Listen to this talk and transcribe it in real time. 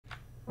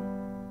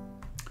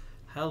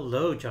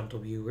Hello, gentle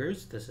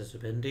viewers. This is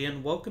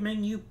Indian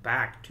welcoming you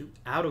back to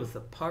Out of the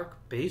Park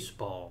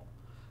Baseball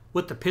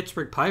with the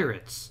Pittsburgh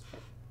Pirates.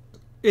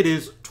 It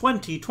is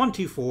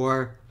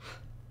 2024,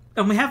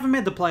 and we haven't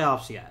made the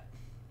playoffs yet.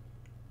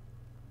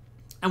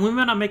 And we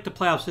may not make the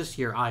playoffs this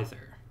year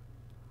either.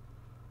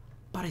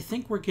 But I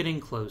think we're getting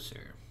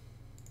closer.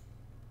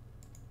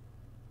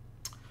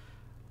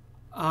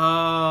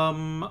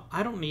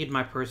 I don't need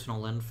my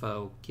personal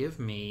info. Give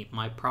me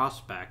my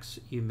prospects,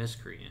 you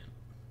miscreant.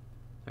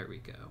 There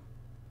we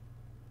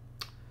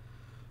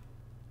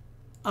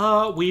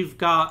go. We've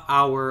got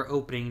our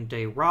opening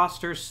day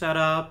roster set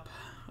up.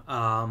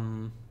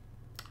 I'm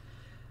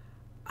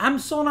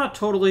still not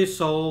totally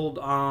sold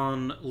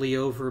on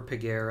Leover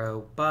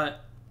Piguero,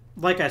 but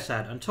like I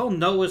said, until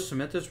Noah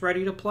Smith is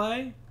ready to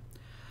play,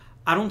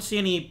 I don't see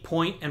any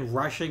point in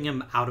rushing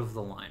him out of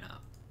the lineup.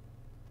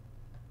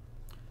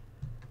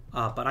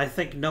 But I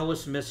think Noah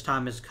Smith's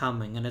time is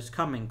coming, and it's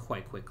coming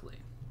quite quickly.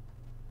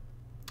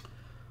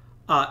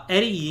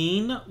 Eddie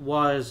Yean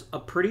was a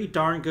pretty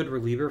darn good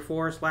reliever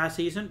for us last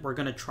season. We're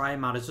going to try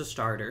him out as a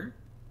starter.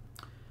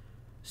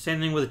 Same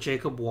thing with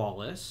Jacob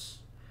Wallace.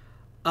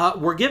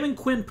 We're giving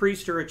Quinn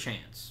Priester a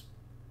chance.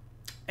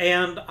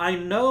 And I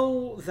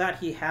know that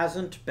he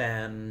hasn't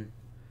been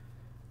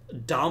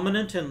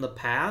dominant in the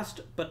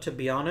past, but to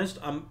be honest,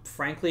 I'm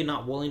frankly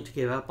not willing to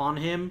give up on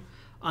him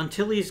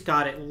until he's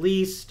got at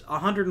least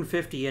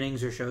 150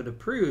 innings or so to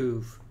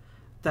prove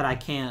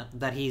that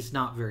he's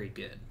not very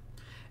good.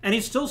 And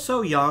he's still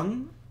so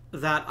young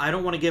that I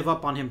don't want to give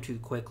up on him too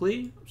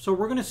quickly. So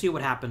we're going to see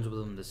what happens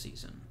with him this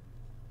season.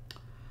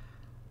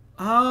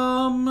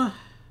 I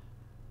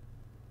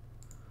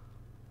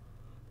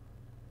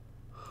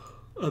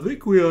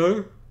think we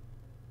are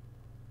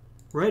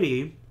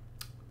ready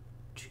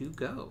to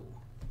go.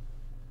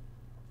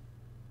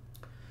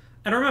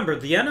 And remember,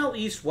 the NL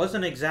East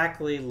wasn't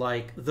exactly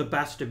like the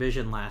best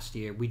division last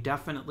year. We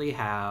definitely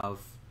have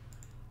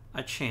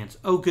a chance.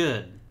 Oh,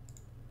 good.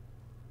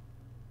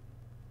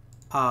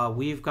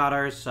 We've got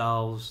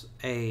ourselves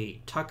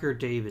a Tucker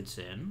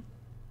Davidson.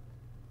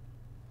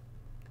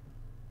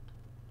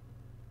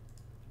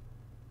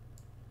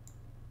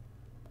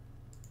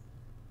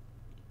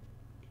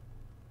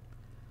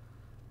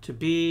 To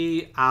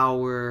be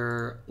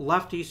our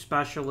lefty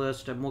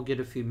specialist, and we'll get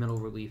a few middle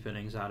relief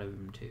innings out of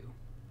him too.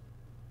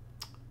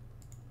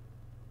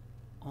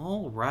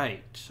 All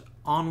right,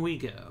 on we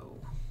go.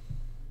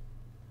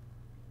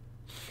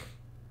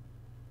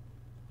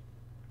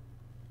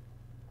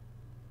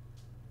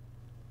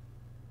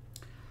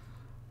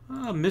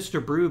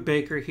 Mr.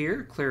 Brubaker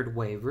here cleared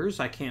waivers.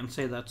 I can't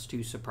say that's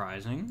too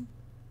surprising.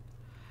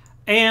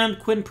 And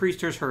Quinn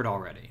Priester's hurt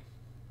already.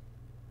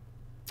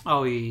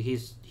 Oh,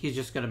 he's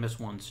just going to miss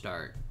one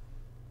start.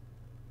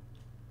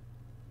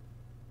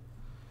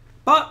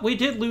 But we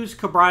did lose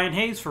Cabrian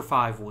Hayes for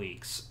 5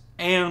 weeks.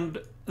 And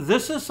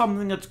this is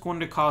something that's going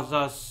to cause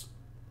us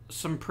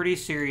some pretty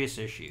serious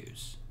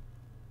issues.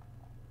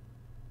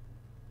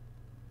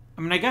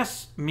 I mean, I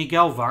guess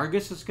Miguel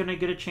Vargas is going to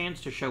get a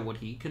chance to show what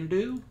he can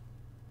do.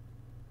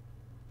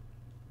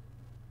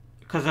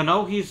 Because I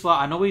know he's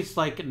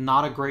like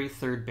not a great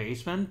third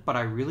baseman, but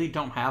I really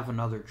don't have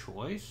another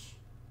choice.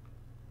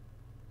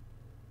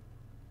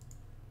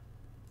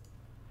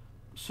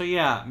 So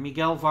yeah,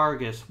 Miguel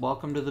Vargas,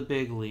 welcome to the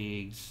big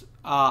leagues.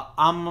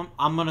 I'm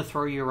gonna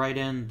throw you right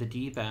in the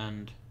deep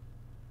end,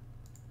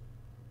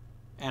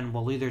 and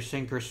we'll either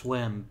sink or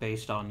swim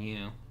based on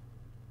you.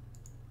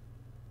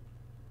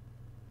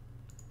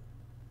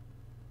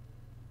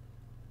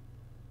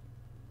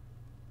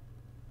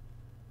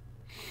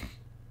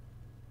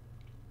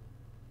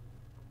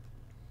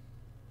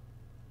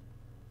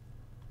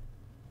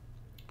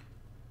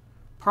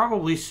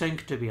 Probably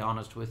sink, to be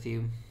honest with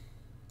you.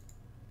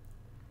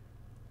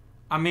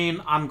 I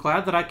mean, I'm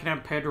glad that I can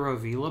have Pedro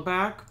Avila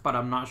back, but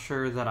I'm not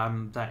sure that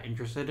I'm that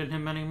interested in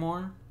him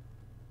anymore.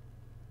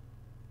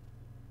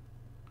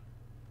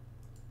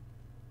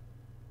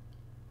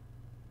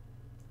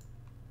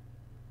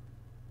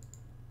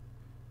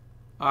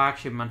 I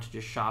actually meant to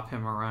just shop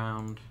him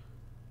around.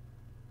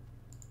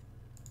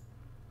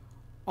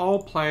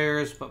 All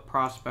players, but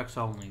prospects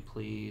only,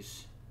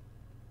 please.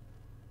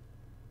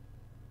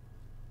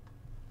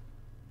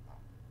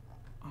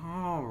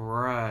 All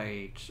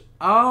right.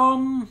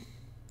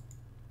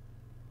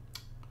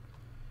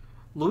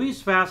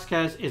 Luis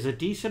Vasquez is a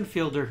decent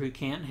fielder who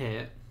can't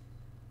hit.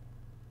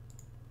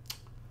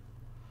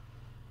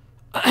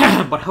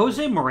 But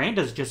Jose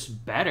Miranda's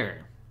just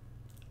better.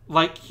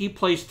 Like, he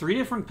plays 3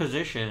 different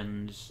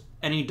positions,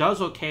 and he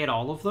does okay at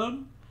all of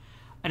them.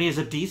 And he's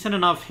a decent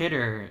enough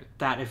hitter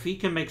that if he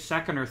can make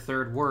second or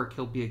third work,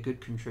 he'll be a good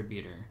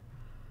contributor.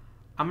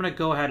 I'm going to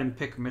go ahead and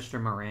pick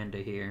Mr. Miranda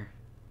here.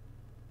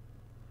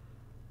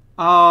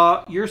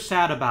 You're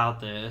sad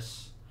about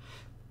this.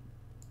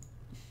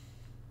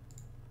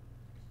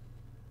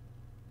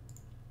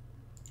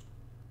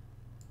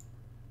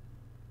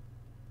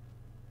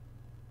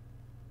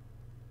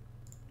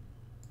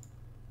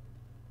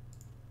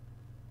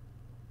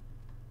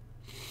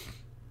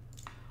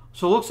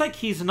 So it looks like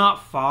he's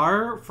not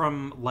far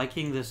from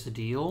liking this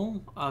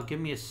deal. Give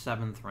me a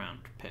 7th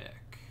round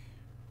pick.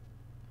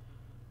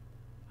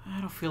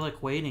 I don't feel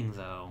like waiting,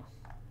 though.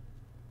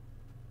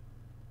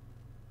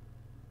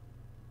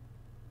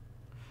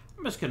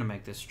 I'm just gonna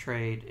make this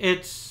trade.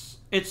 It's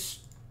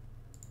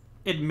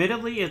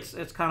admittedly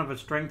it's kind of a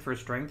strength for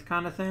strength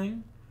kind of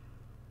thing,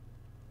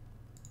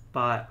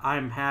 but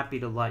I'm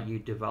happy to let you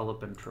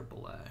develop in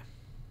AAA.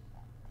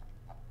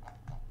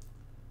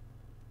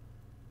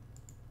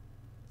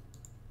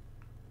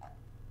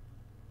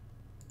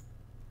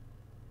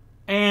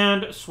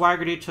 And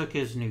Swaggerty took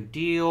his new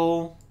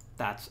deal.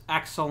 That's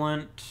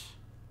excellent.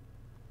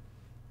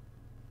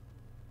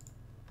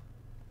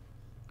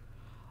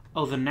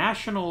 Oh, the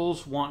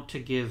Nationals want to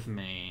give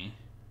me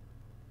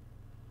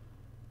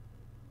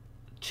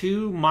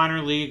 2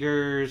 minor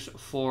leaguers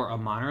for a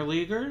minor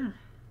leaguer.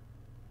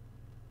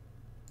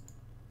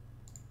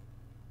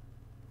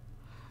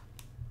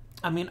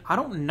 I mean, I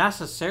don't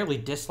necessarily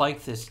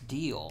dislike this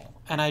deal.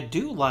 And I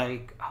do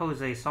like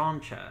Jose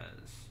Sanchez.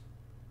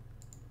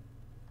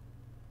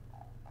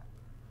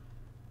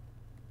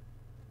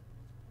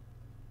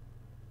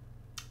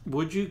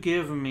 Would you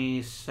give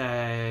me,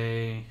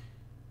 say...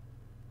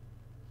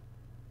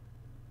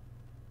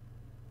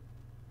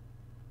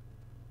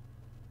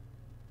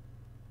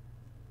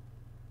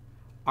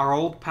 our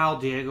old pal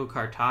Diego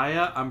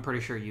Cartaya? I'm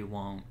pretty sure you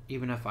won't,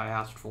 even if I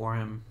asked for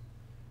him.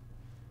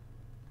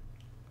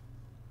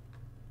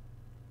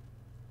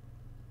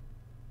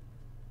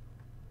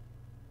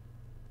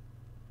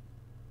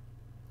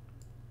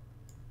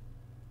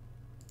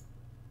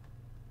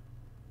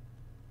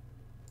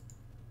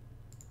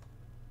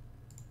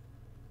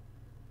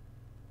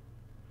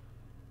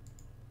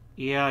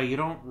 Yeah, you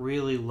don't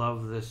really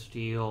love this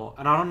deal.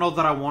 And I don't know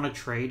that I want to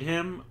trade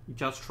him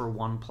just for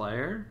one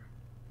player.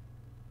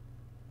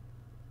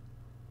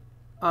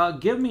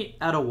 Give me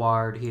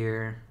Edouard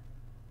here.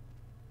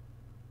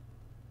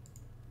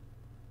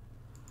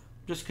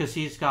 Just because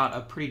he's got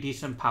a pretty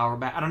decent power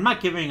bat. And I'm not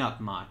giving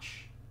up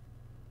much.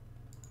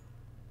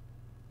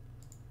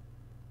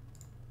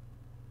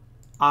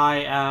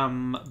 I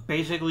am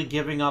basically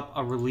giving up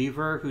a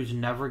reliever who's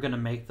never going to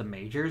make the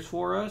majors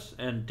for us,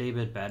 and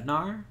David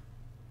Bednar.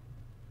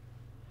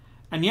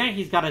 And yeah,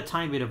 he's got a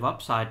tiny bit of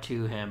upside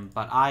to him,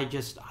 but I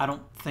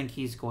don't think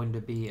he's going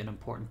to be an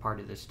important part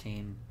of this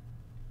team.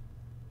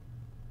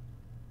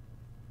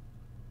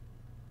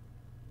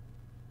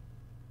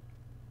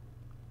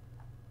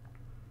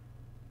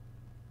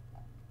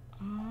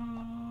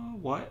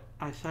 What?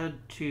 I said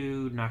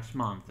to next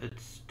month.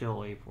 It's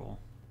still April.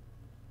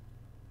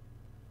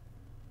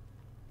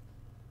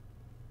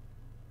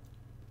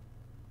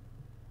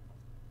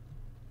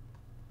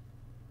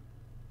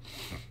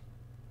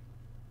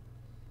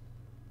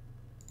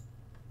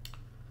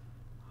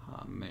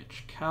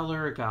 Mitch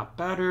Keller got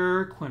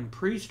better. Quinn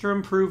Priester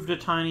improved a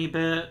tiny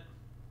bit.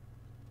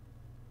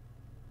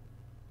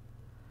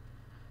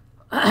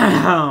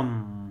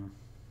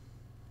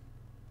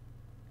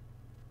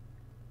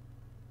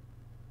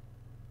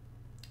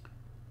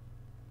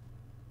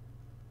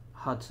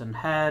 Hudson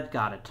Head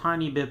got a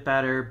tiny bit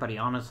better, but he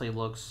honestly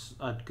looks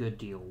a good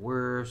deal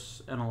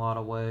worse in a lot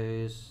of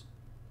ways.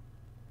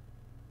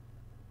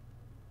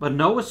 But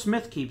Noah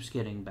Smith keeps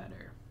getting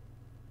better,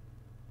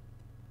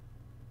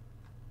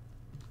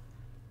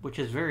 which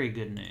is very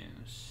good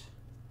news.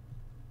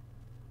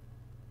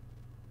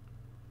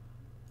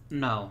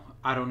 No,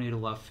 I don't need a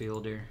left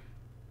fielder.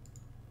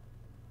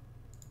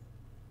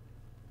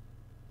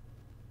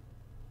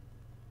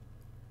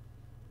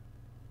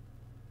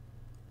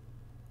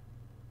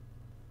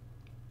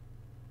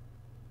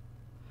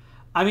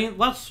 I mean,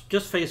 let's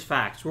just face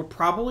facts. We're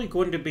probably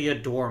going to be a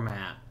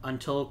doormat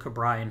until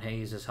Cabrian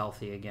Hayes is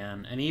healthy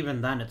again. And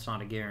even then, it's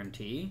not a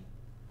guarantee.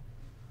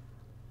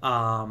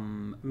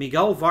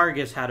 Miguel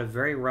Vargas had a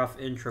very rough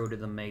intro to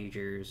the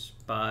majors,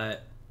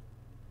 but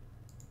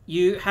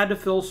you had to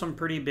fill some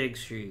pretty big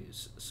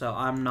shoes. So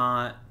I'm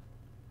not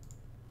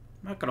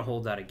going to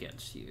hold that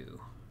against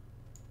you,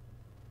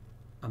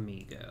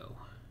 amigo.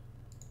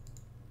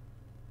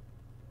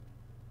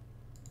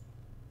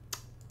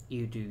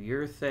 You do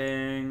your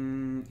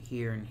thing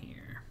here and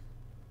here.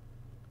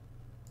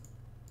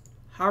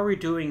 How are we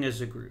doing as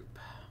a group?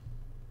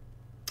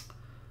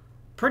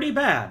 Pretty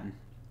bad.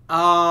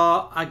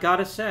 I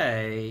gotta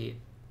say,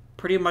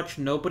 pretty much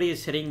nobody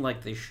is hitting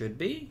like they should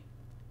be.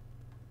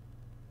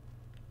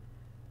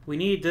 We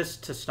need this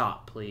to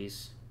stop,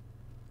 please.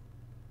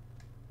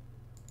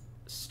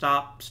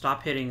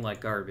 Stop hitting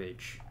like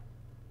garbage.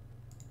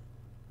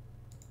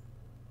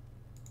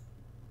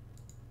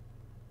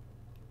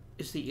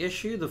 Is the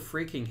issue the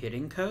freaking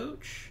hitting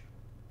coach?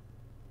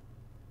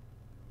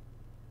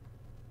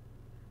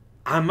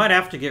 I might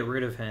have to get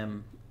rid of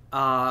him,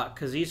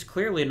 because he's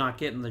clearly not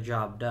getting the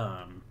job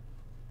done.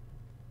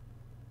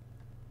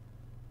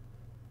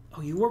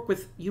 Oh, you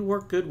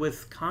work good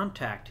with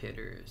contact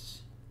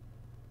hitters.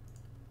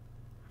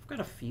 I've got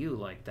a few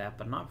like that,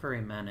 but not very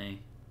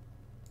many.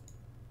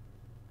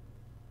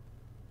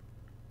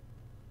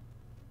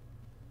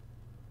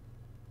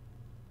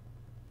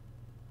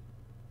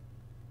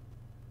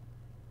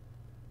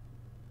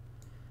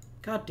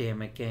 God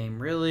damn it, game.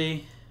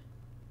 Really?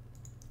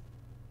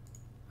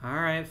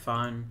 Alright,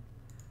 fine.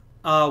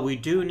 We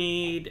do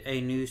need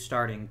a new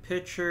starting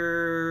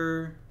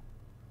pitcher.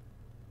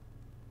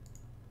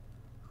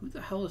 Who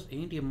the hell is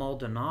Andy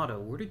Maldonado?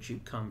 Where did you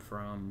come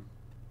from?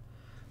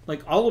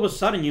 Like, all of a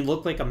sudden, you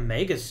look like a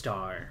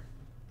megastar.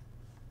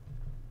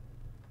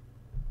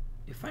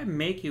 If I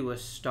make you a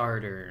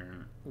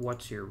starter,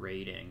 what's your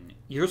rating?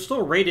 You're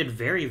still rated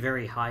very,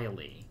 very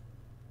highly.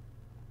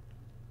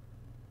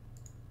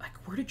 Like,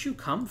 where did you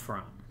come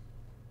from?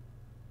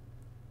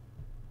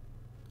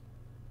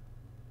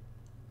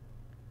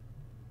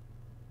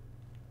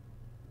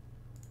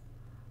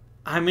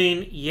 I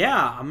mean,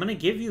 yeah, I'm gonna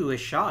give you a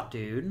shot,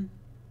 dude.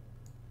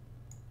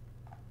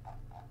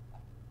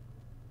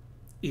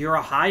 You're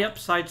a high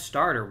upside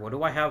starter. What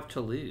do I have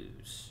to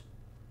lose?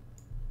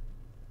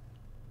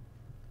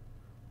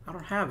 I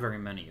don't have very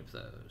many of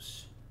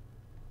those.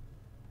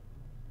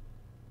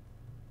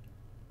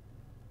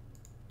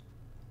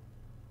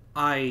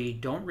 I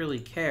don't really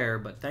care,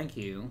 but thank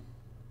you.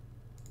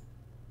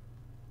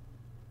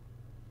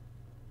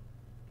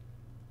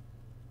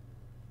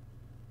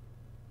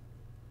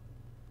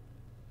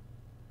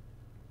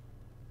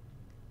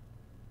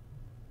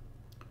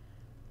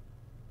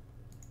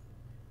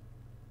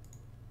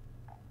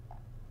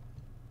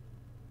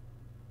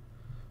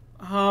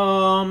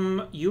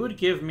 You would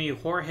give me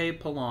Jorge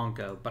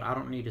Polanco, but I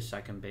don't need a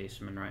second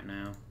baseman right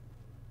now.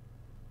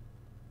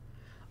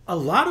 A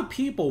lot of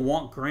people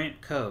want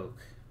Grant Koch.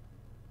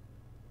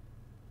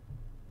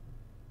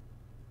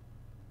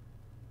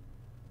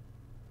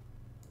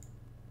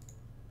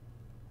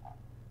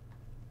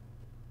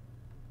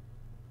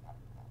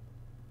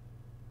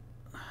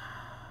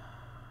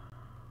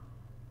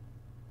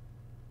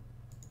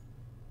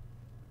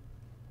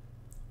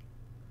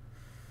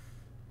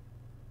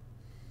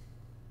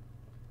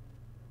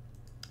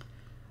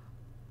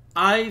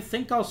 I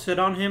think I'll sit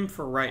on him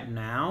for right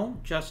now,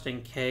 just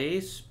in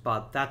case,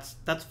 but that's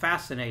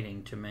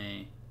fascinating to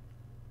me.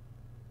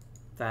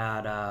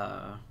 That,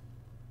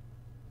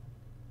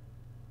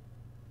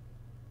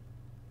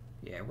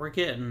 yeah, we're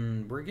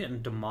getting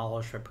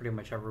demolished by pretty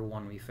much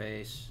everyone we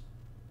face.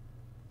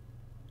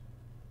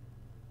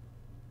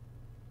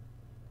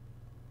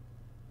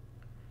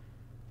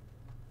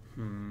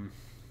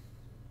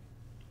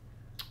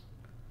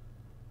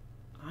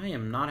 I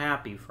am not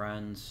happy,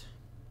 friends.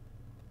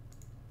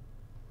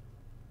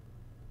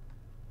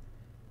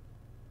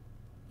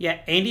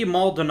 Yeah, Andy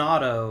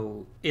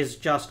Maldonado is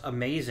just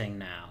amazing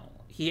now.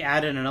 He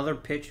added another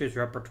pitch to his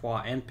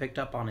repertoire and picked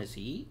up on his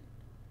heat.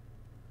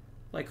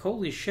 Like,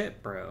 holy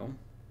shit, bro.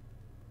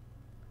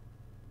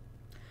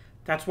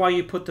 That's why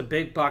you put the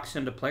big bucks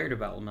into player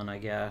development, I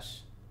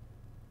guess.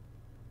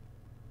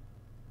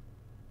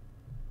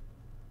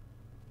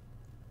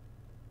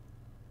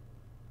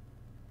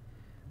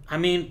 I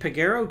mean,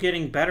 Peguero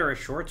getting better at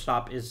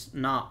shortstop is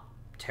not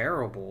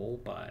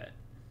terrible, but...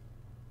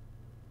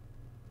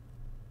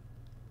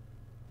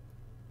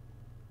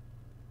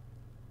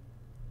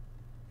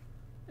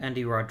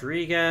 Andy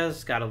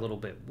Rodriguez got a little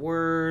bit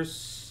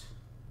worse.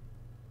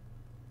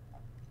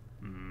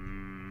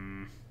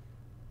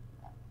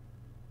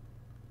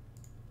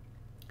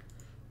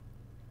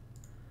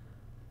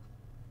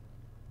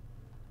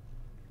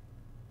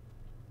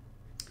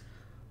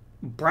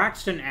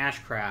 Braxton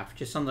Ashcraft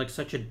just sounds like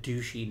such a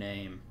douchey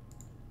name.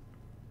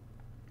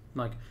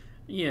 Like,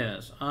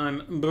 yes,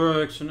 I'm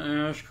Braxton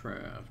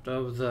Ashcraft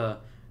of the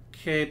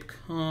Cape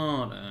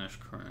Cod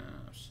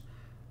Ashcrafts.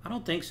 I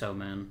don't think so,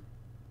 man.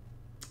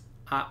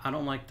 I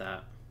don't like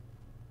that.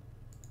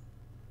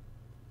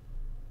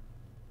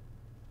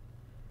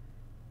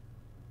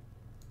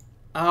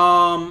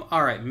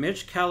 Alright,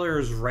 Mitch Keller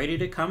is ready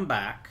to come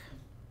back.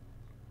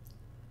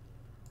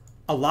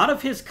 A lot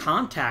of his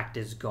contact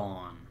is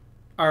gone.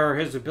 Or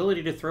his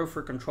ability to throw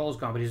for control is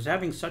gone, but he's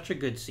having such a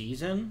good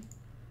season.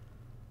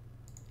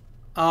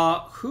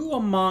 Who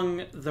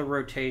among the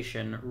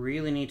rotation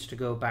really needs to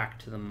go back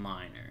to the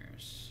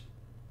minors?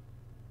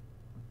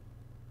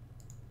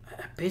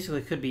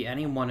 Basically, could be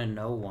anyone and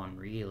no one,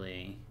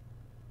 really.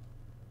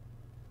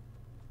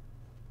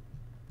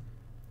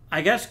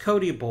 I guess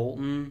Cody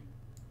Bolton.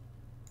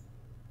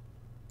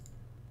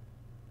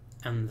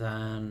 And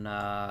then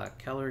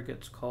Keller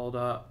gets called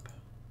up.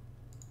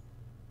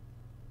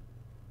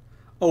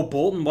 Oh,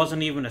 Bolton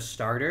wasn't even a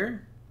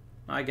starter?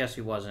 I guess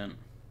he wasn't.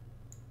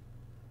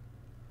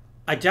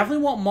 I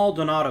definitely want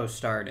Maldonado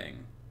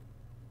starting.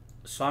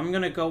 So I'm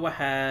going to go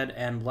ahead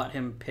and let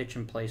him pitch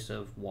in place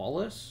of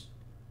Wallace,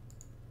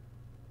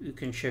 who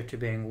can shift to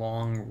being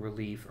long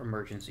relief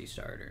emergency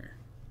starter.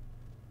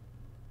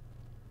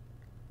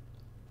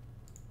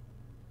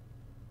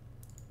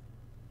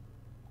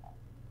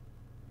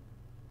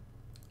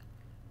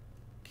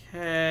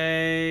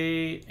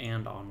 Okay,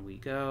 and on we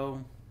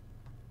go.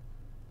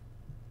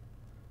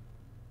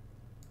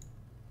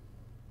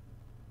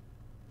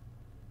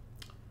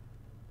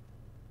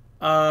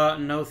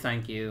 No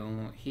thank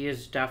you. He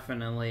is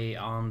definitely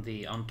on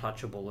the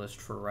untouchable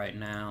list for right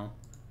now.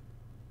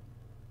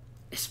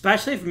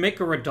 Especially if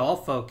Mika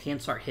Rodolfo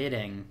can't start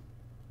hitting.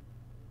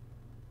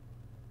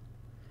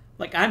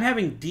 Like, I'm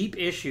having deep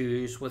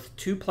issues with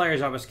two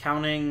players I was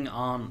counting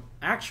on.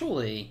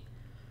 Actually,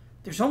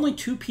 there's only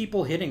two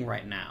people hitting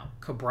right now.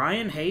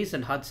 Cabrian Hayes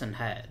and Hudson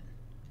Head.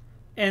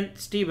 And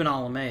Stephen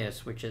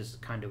Alameus, which is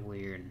kind of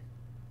weird.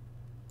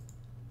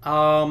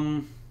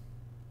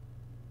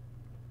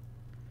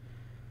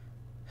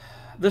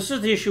 This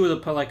is the issue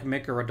with a like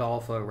Mick or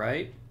Rodolfo,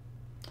 right?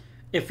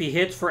 If he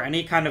hits for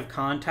any kind of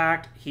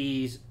contact,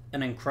 he's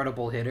an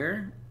incredible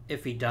hitter.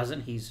 If he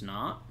doesn't, he's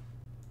not.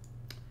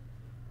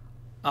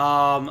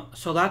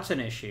 So that's an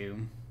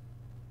issue.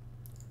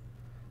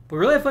 But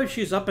really, if I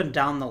choose up and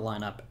down the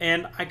lineup,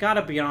 and I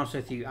gotta be honest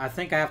with you, I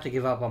think I have to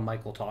give up on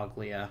Michael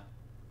Toglia.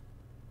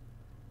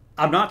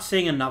 I'm not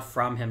seeing enough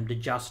from him to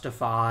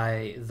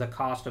justify the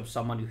cost of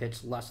someone who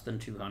hits less than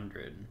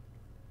 200.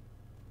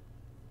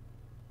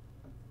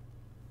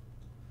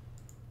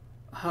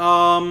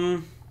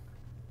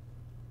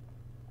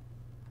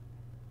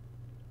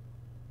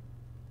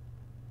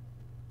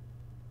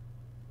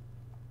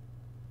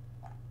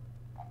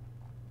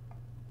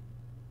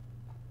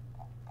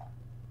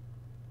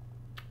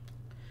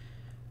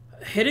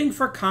 Hitting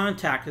for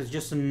contact is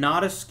just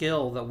not a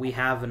skill that we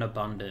have in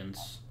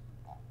abundance.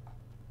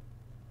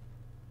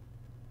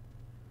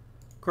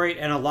 Great,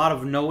 and a lot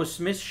of Noah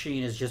Smith's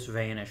sheen has just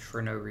vanished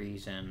for no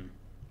reason.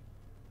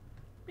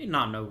 I mean,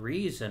 not no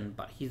reason,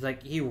 but he's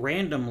like, he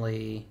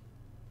randomly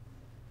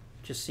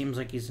just seems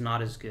like he's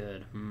not as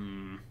good.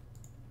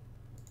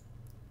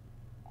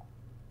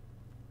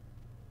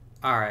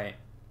 Alright.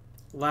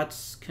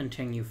 Let's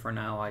continue for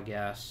now, I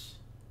guess.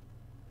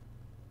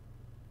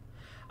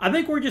 I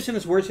think we're just in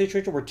this weird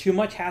situation where too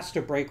much has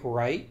to break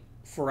right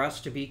for us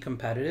to be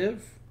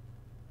competitive.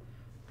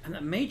 And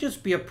that may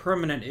just be a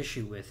permanent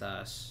issue with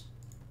us.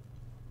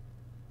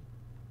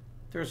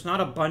 There's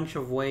not a bunch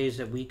of ways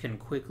that we can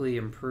quickly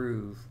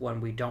improve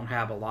when we don't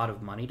have a lot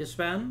of money to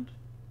spend.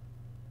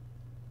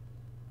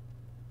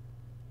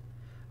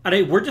 I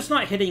mean, we're just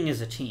not hitting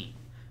as a team.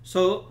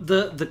 So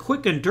the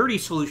quick and dirty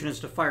solution is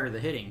to fire the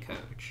hitting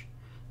coach.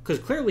 Because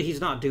clearly he's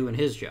not doing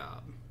his job.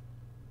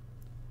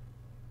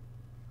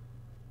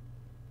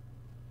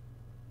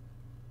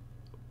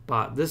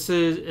 But this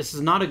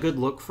is not a good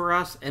look for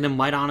us, and it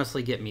might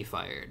honestly get me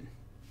fired.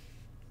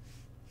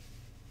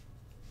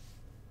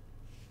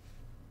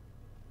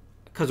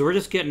 Because we're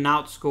just getting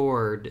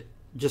outscored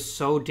just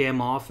so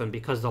damn often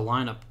because the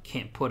lineup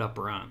can't put up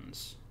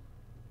runs.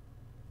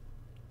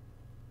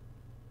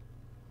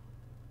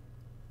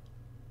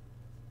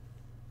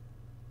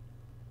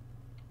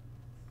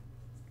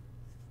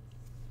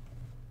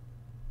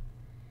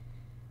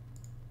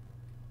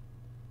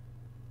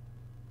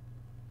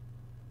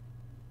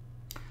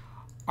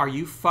 Are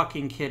you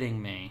fucking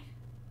kidding me?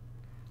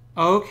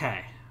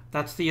 Okay.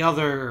 That's the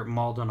other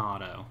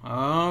Maldonado.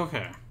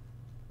 Okay.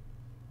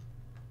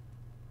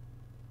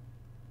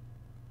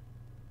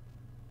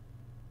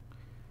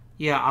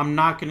 Yeah, I'm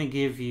not going to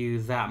give you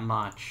that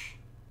much.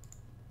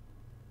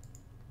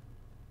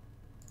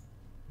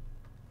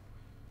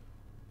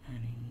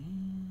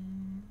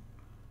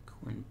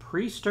 Quinn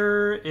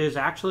Priester is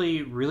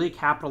actually really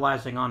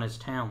capitalizing on his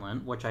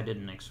talent, which I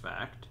didn't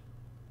expect.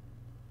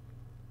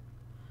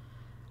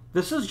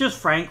 This is just,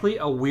 frankly,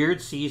 a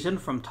weird season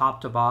from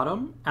top to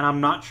bottom, and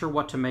I'm not sure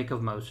what to make of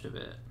most of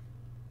it.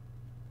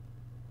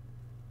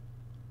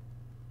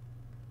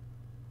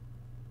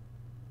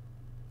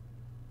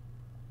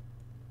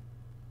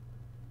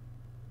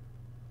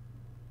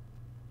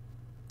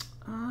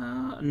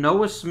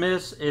 Noah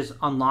Smith is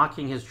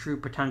unlocking his true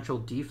potential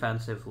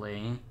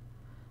defensively,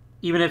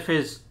 even if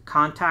his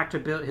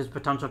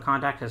potential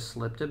contact has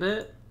slipped a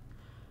bit.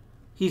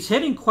 He's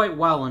hitting quite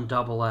well in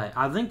Double-A.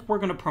 I think we're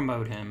going to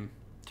promote him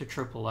to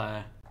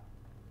Triple-A.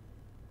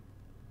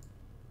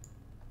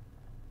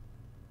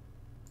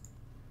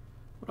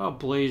 What about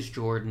Blaze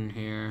Jordan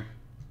here?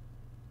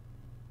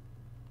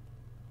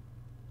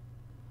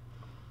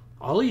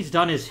 All he's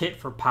done is hit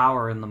for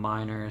power in the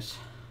minors.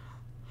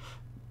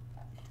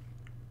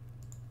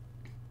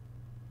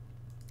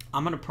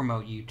 I'm going to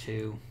promote you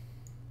too.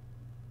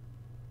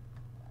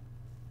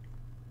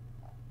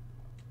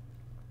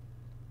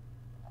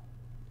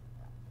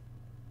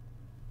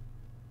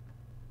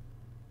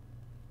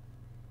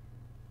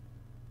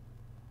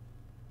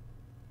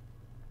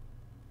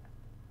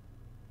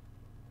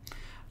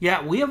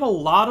 Yeah, we have a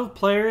lot of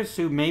players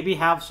who maybe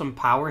have some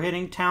power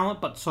hitting talent,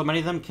 but so many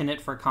of them can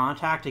hit for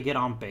contact to get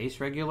on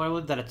base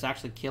regularly that it's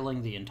actually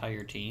killing the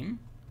entire team.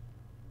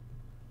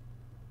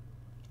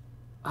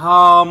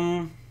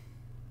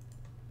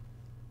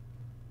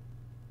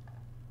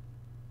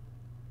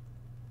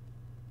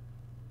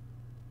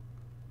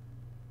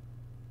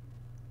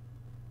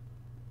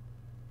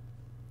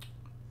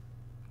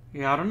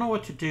 Yeah, I don't know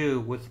what to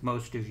do with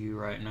most of you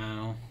right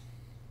now.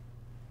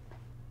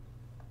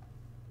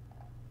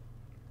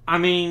 I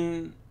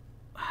mean,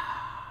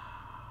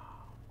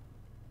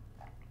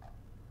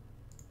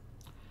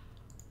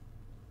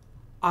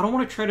 I don't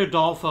want to trade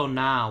Adolfo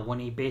now when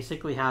he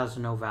basically has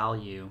no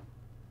value.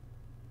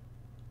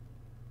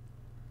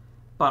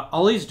 But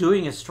all he's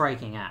doing is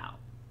striking out.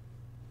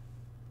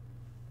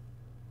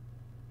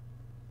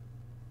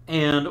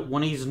 And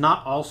when he's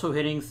not also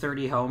hitting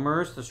 30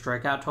 homers, the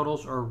strikeout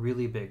totals are a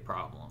really big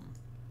problem.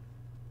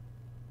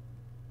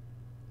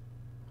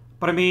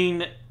 But I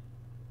mean,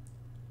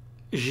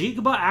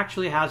 Jigba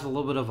actually has a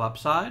little bit of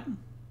upside,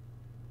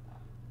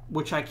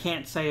 which I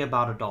can't say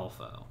about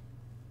Adolfo.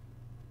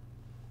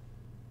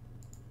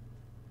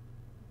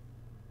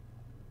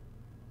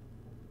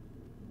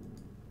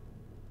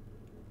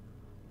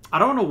 I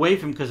don't want to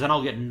waive him because then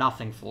I'll get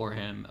nothing for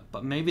him.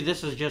 But maybe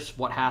this is just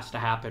what has to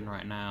happen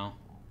right now.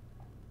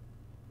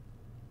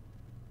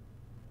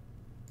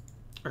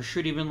 Or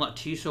should even let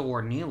Tiso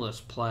or Nealis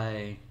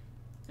play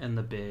in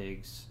the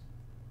bigs.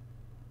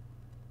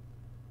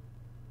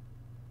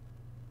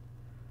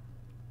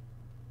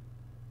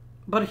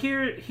 But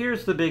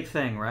here's the big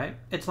thing, right?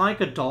 It's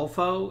like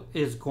Adolfo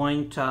is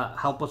going to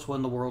help us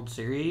win the World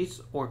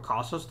Series or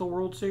cost us the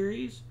World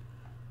Series.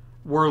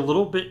 We're a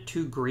little bit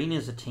too green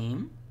as a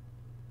team.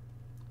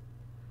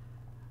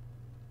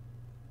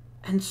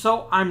 And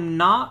so I'm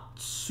not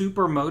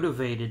super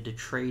motivated to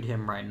trade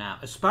him right now,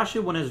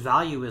 especially when his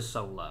value is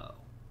so low.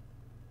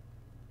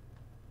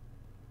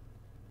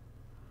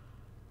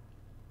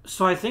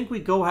 So I think we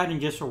go ahead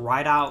and just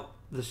ride out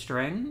the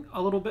string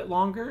a little bit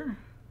longer.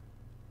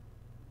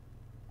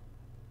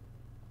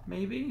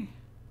 Maybe.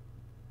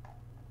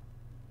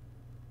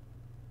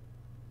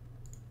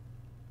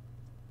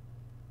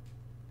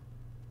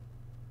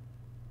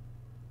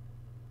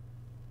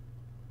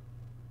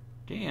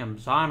 Damn,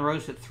 Zion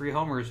Rose hit 3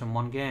 homers in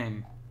one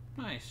game.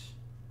 Nice.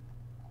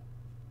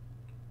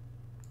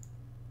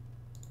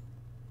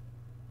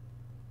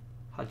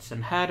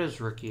 Hudson Head is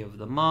Rookie of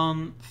the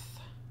Month.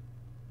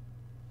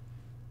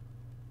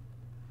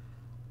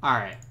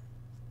 Alright.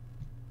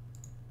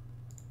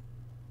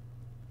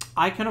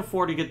 I can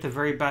afford to get the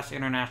very best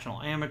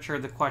international amateur.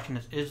 The question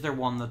is there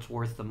one that's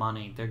worth the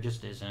money? There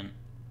just isn't.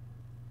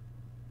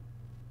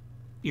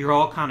 You're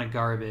all kind of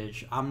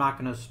garbage. I'm not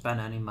going to spend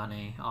any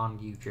money on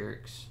you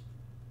jerks.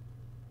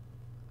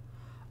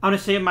 I'm going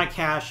to save my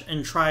cash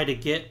and try to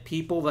get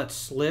people that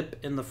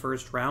slip in the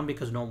first round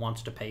because no one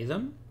wants to pay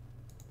them.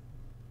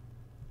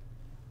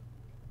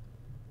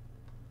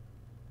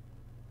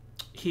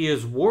 He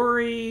is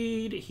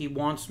worried. He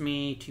wants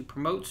me to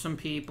promote some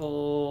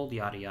people.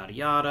 Yada, yada,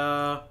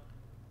 yada.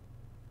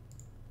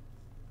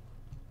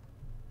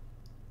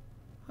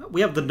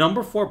 We have the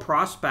number 4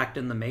 prospect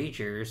in the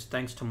majors,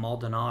 thanks to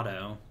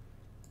Maldonado.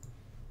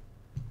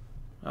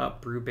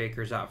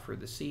 Brubaker's out for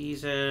the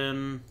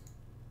season.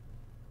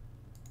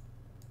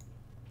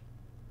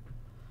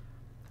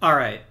 All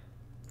right.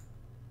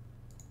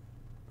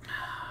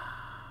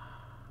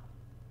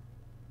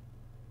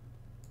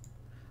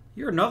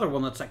 You're another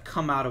one that's like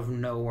come out of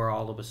nowhere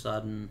all of a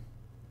sudden.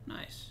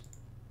 Nice.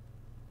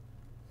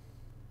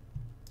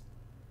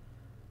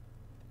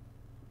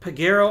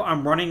 Peguero,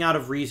 I'm running out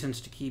of reasons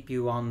to keep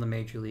you on the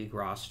Major League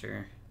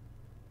roster.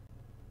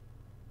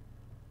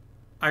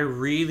 I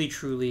really,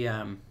 truly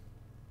am.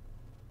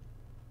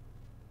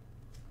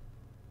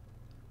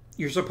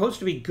 You're supposed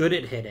to be good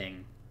at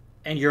hitting,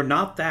 and you're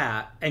not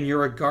that, and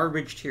you're a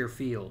garbage tier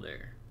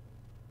fielder.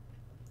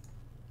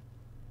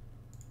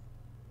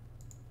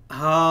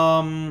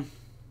 Alright,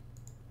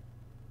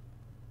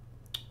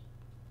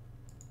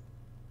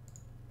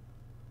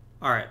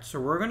 so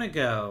we're going to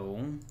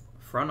go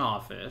front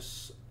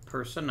office,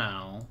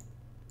 personnel,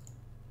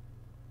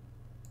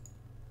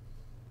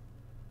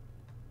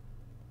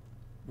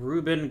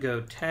 Ruben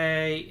Gote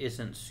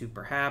isn't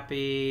super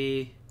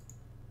happy.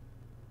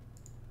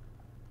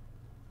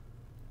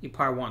 He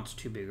probably wants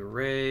too big a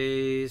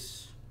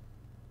raise.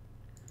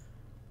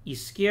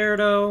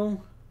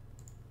 Izquierdo.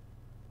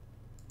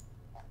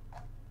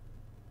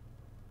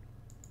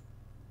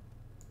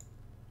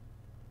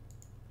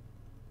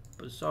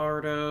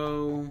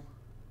 Bizardo.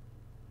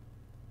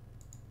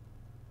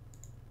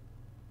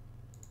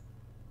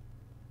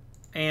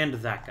 And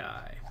that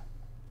guy.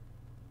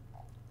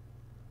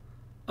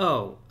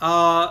 Oh,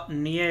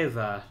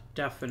 Nieva.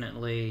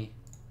 Definitely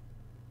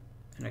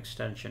an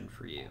extension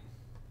for you.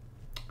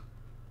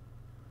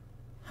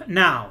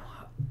 Now,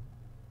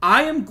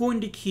 I am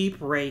going to keep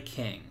Ray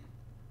King.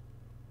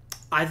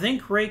 I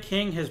think Ray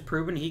King has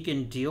proven he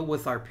can deal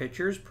with our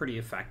pitchers pretty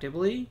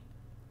effectively.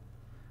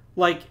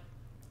 Like,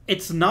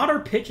 it's not our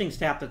pitching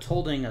staff that's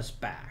holding us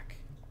back.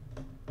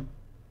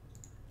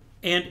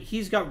 And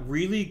he's got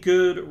really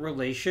good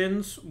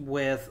relations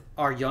with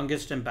our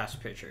youngest and best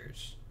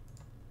pitchers.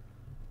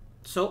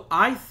 So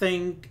I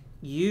think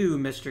you,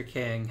 Mr.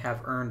 King,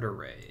 have earned a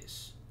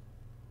raise.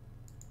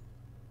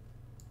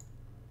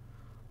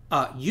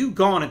 You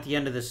gone at the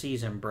end of the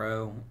season,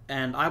 bro.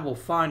 And I will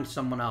find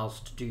someone else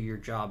to do your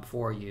job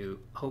for you.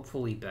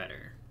 Hopefully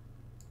better.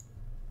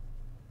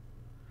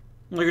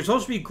 Like, you're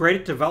supposed to be great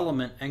at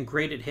development and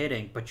great at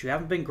hitting, but you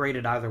haven't been great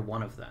at either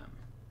one of them.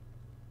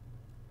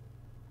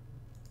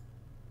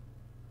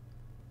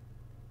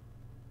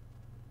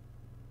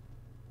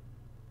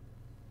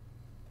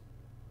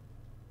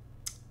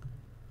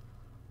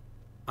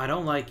 I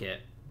don't like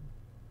it.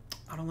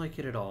 I don't like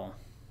it at all.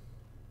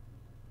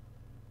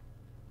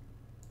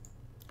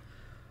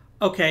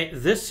 Okay,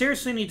 this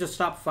seriously needs to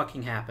stop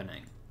fucking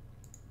happening.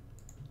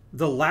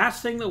 The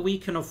last thing that we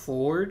can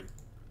afford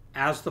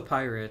as the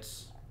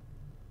Pirates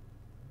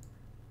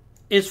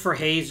is for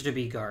Hayes to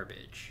be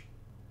garbage.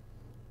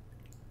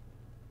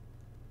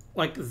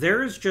 Like,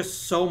 there's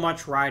just so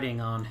much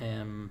riding on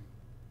him.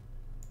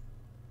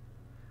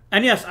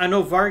 And yes, I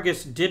know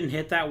Vargas didn't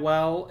hit that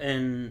well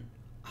in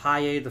High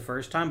A the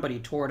first time, but he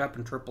tore it up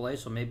in Triple A,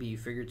 so maybe he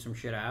figured some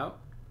shit out.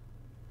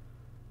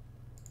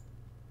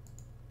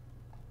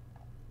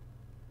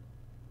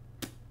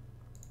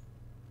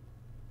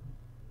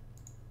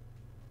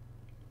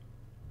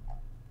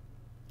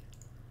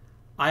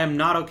 I am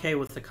not okay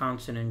with the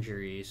constant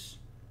injuries.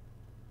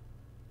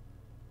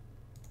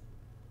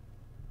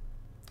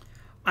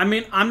 I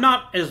mean, I'm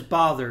not as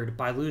bothered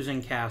by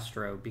losing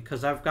Castro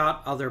because I've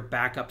got other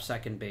backup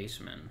second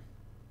basemen.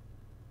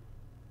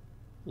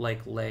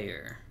 Like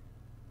Layer.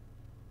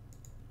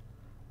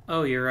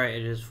 Oh, you're right.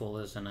 It is full,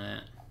 isn't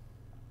it?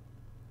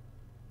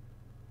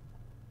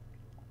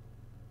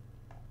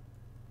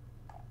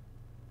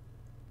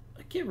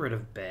 Get rid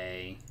of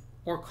Bay.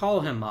 Or call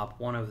him up,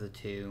 one of the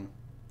two.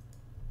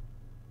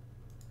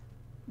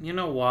 You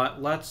know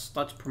what? Let's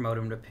promote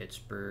him to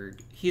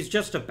Pittsburgh. He's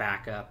just a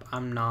backup.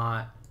 I'm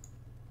not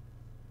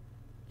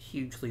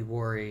hugely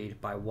worried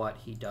by what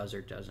he does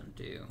or doesn't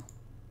do.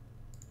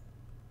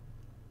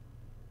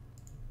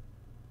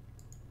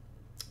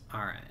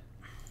 All right.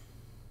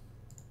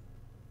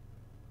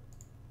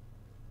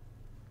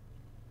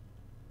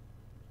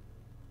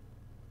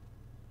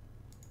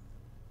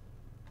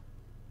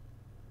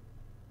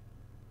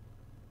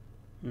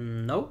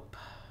 Nope.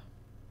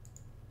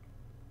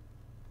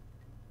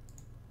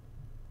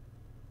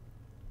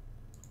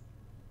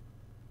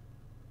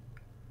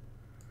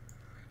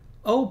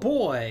 Oh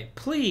boy,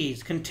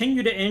 please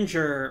continue to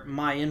injure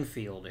my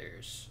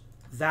infielders.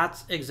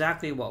 That's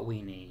exactly what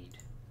we need.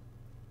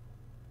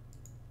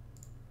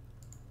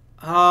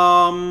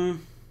 I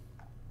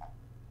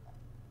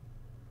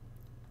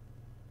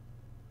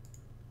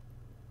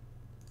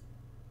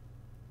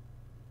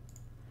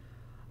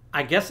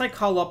guess I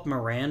call up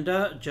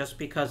Miranda just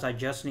because I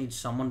just need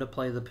someone to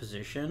play the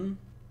position.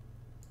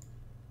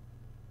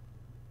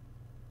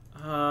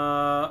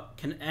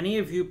 Can any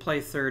of you play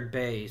third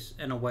base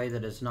in a way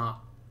that is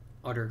not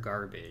utter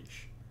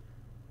garbage?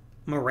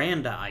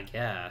 Miranda, I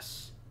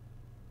guess.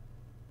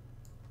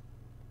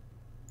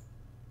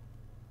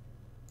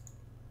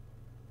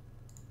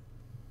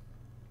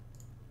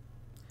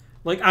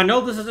 Like, I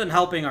know this isn't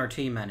helping our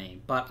team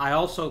any, but I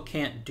also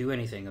can't do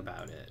anything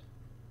about it.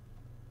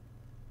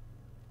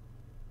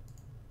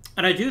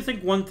 And I do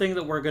think one thing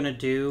that we're going to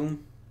do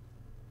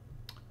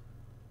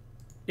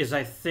is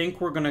I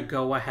think we're going to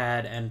go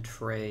ahead and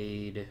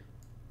trade.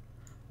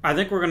 I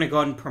think we're going to go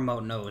ahead and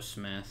promote Noah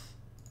Smith.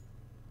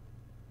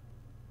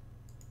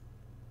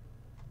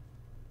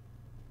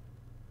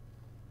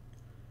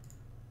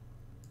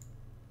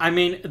 I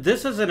mean,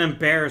 this is an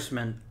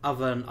embarrassment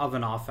of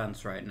an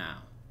offense right now.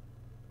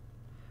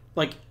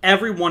 Like,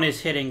 everyone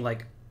is hitting,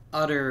 like,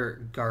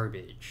 utter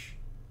garbage.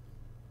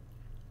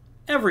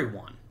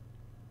 Everyone.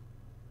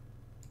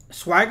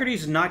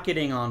 Swaggerty's not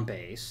getting on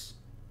base.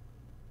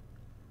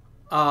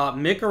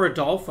 Mika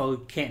Rodolfo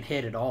can't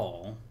hit at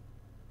all.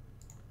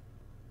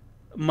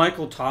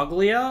 Michael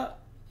Toglia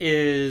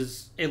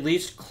is at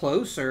least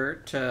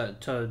closer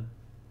to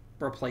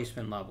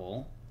replacement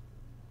level.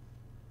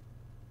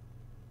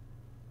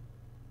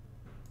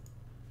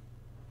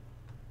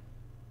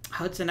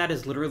 Hudson Nett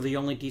is literally the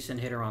only decent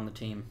hitter on the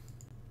team.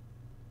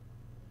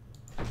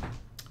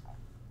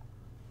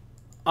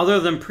 Other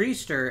than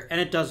Priester,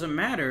 and it doesn't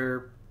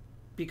matter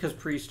because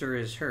Priester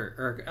is hurt.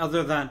 Or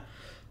other than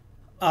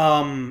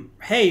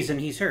Hayes,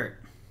 and he's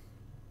hurt.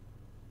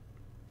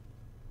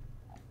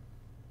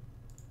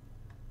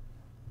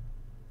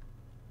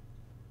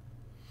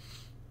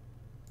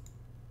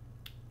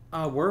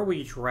 Where are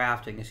we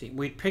drafting? Is he?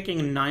 We're picking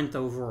 9th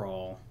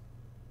overall.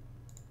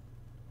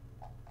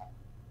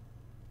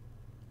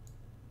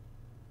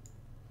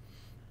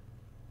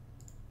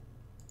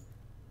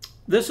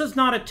 This is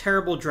not a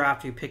terrible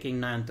draft. You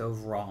picking 9th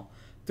overall.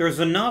 There's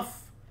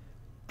enough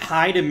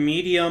high to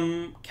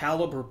medium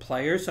caliber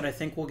players that I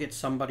think we'll get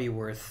somebody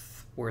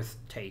worth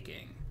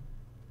taking.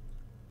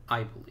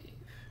 I believe.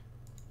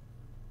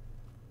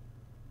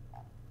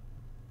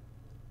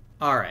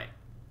 All right.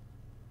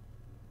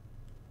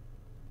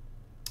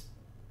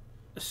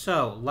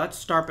 So let's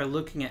start by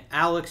looking at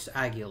Alex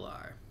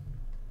Aguilar.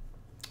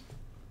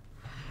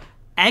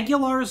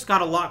 Aguilar's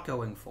got a lot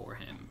going for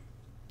him.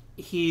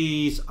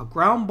 He's a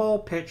ground ball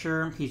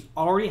pitcher. He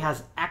already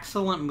has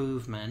excellent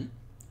movement.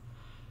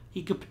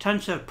 He could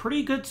potentially have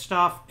pretty good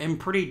stuff and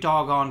pretty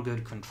doggone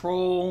good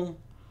control.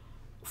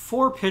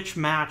 4-pitch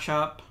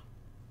matchup.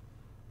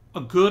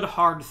 A good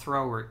hard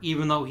thrower,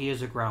 even though he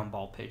is a ground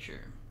ball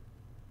pitcher.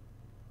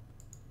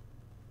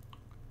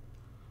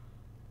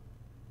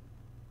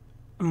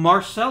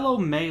 Marcelo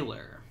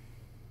Mayer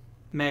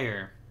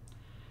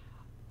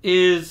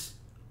is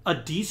a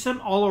decent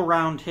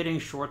all-around hitting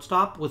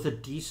shortstop with a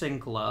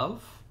decent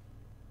glove.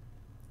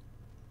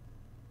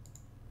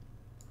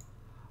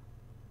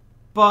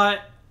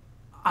 But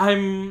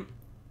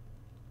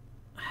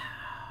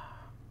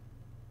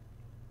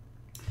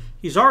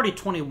he's already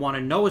 21,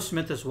 and Noah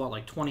Smith is what,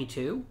 like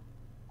 22?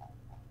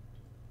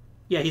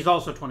 Yeah, he's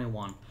also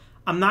 21.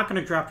 I'm not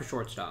going to draft a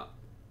shortstop.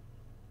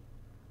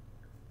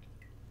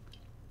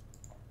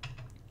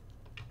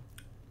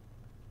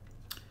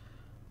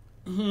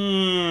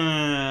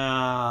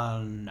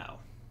 No.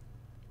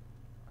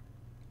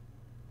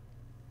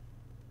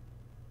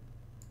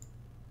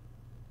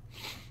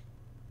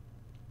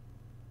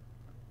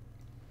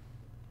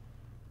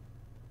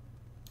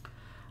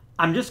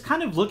 I'm just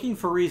kind of looking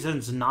for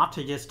reasons not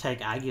to just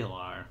take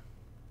Aguilar.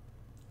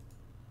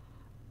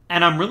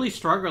 And I'm really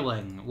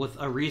struggling with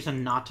a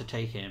reason not to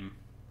take him.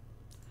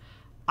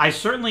 I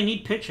certainly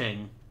need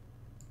pitching.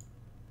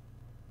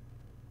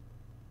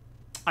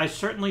 I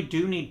certainly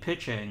do need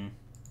pitching.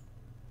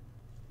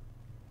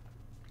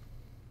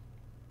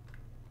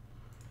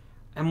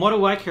 And what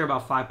do I care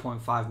about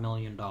 $5.5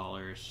 million?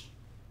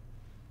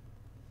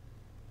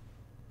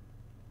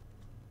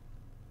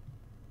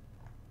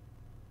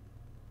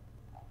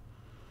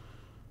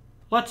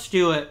 Let's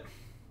do it.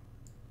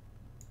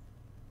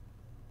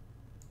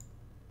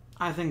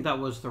 I think that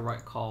was the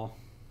right call.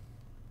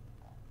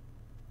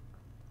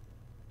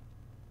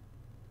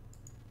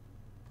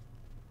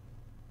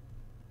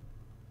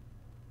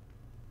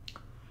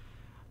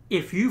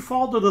 If you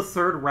fall to the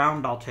 3rd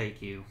round, I'll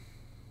take you.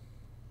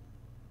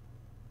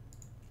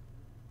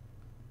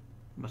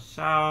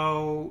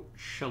 Masao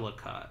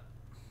Chillicott.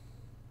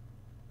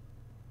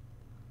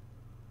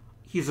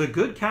 He's a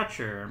good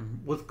catcher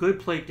with good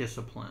plate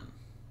discipline.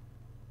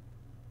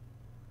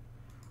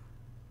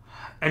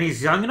 And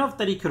he's young enough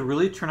that he could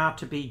really turn out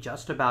to be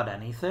just about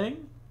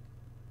anything.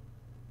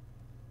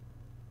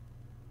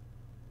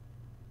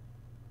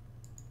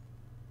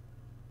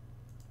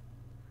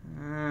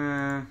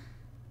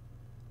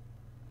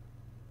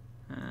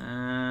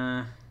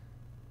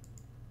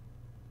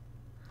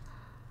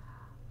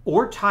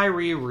 Or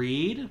Tyree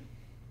Reed.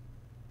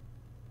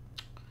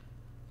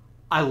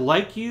 I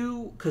like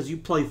you because you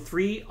play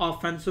 3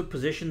 offensive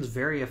positions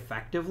very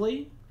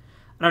effectively.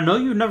 And I know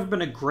you've never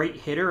been a great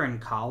hitter in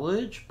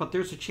college, but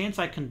there's a chance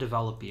I can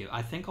develop you.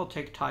 I think I'll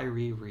take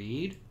Tyree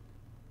Reed.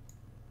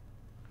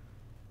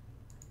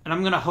 And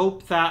I'm going to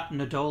hope that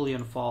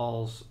Nadolian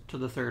falls to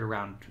the 3rd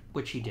round,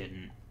 which he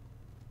didn't.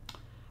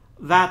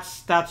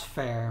 That's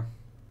fair.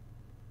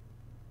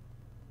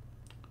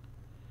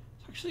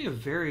 It's actually a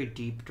very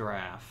deep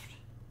draft.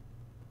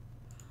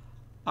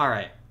 All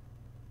right.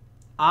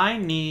 I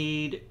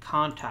need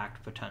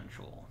contact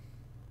potential.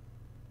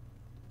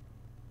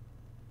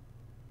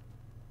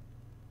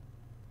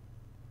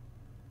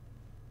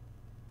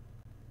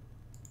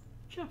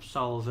 Jeff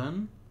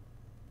Sullivan.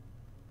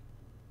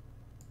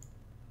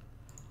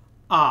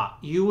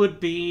 You would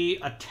be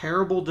a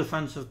terrible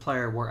defensive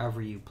player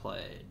wherever you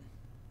played.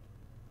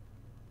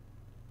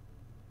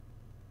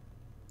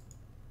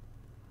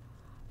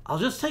 I'll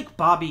just take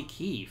Bobby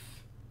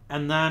Keefe,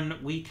 and then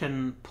we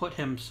can put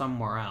him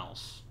somewhere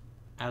else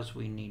as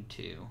we need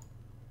to.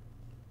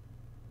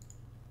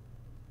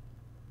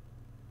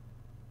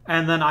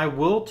 And then I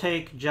will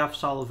take Jeff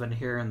Sullivan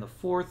here in the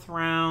 4th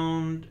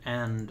round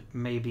and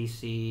maybe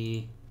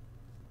see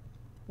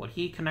what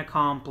he can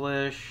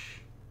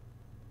accomplish.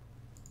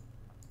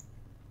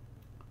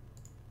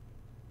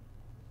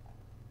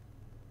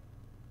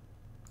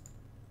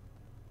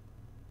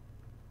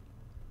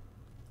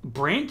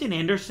 Brandon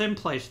Anderson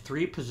plays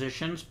 3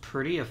 positions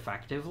pretty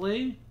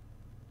effectively.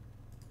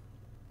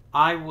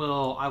 I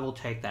will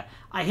take that.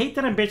 I hate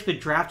that I'm basically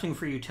drafting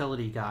for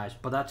utility guys,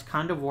 but that's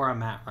kind of where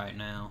I'm at right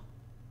now.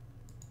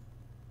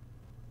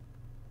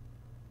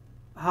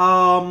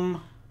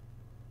 I'm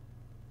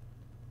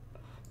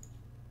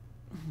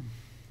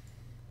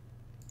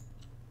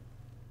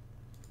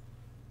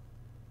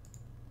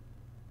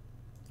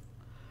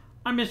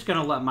just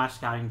going to let my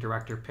scouting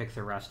director pick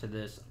the rest of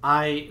this.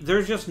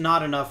 There's just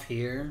not enough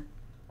here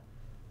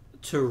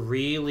to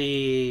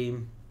really...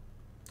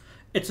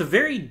 It's a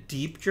very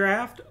deep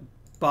draft,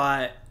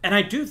 but... And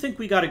I do think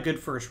we got a good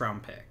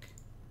first-round pick.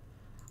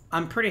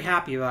 I'm pretty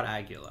happy about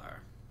Aguilar.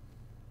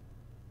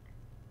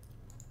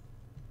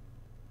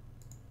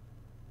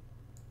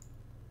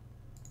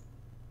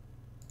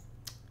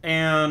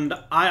 And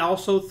I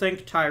also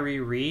think Tyree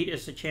Reed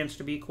is a chance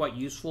to be quite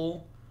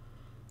useful.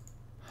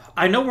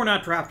 I know we're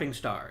not drafting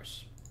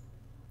stars.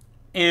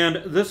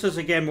 And this is,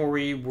 again, where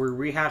we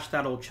rehash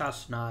that old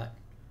chestnut.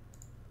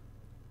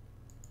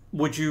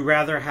 Would you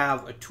rather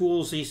have a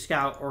toolsy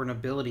scout or an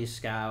ability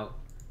scout?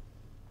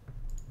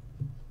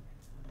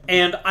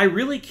 And I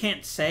really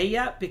can't say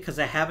yet because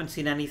I haven't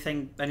seen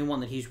anyone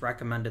that he's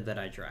recommended that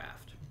I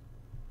draft.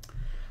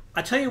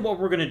 I tell you what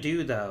we're going to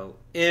do, though.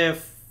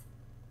 If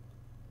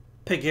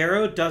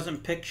Peguero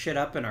doesn't pick shit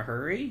up in a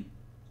hurry,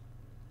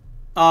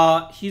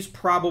 he's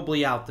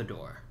probably out the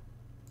door.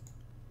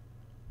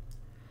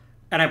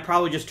 And I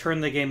probably just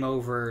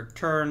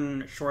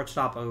turn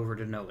shortstop over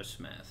to Noah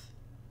Smith.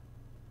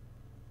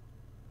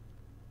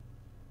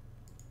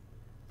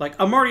 Like,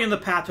 I'm already in the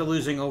path to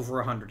losing over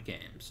 100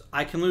 games.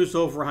 I can lose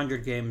over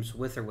 100 games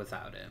with or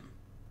without him.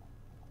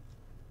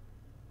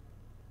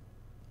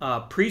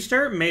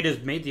 Priester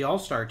made the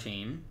All-Star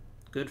team.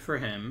 Good for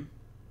him.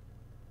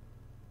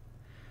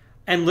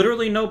 And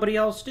literally nobody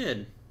else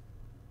did.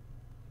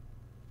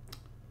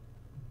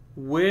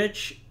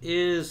 Which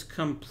is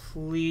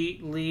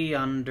completely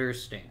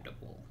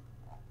understandable.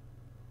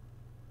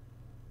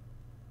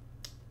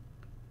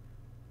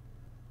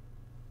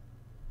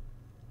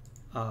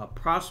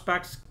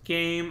 Prospects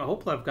game.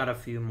 Hopefully I've got a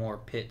few more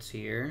pits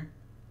here.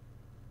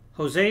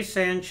 Jose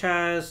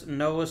Sanchez,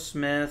 Noah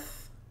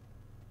Smith.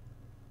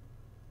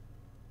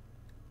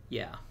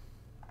 Yeah.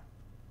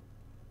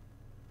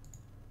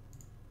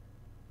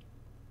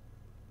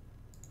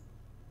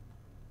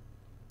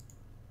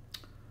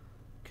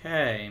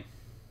 Okay.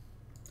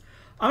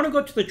 I'm going to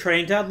go to the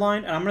trade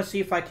deadline, and I'm going to see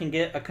if I can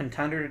get a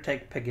contender to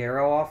take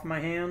Peguero off my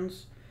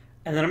hands.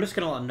 And then I'm just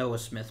going to let Noah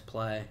Smith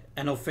play,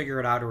 and he'll figure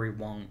it out or he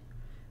won't.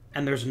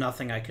 And there's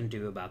nothing I can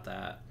do about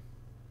that.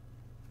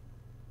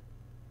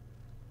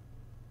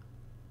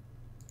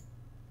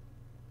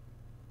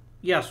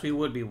 Yes, we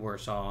would be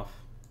worse off.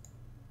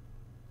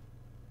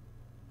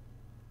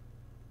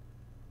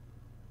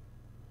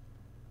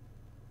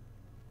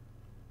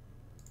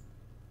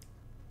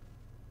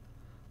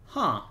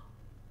 Huh.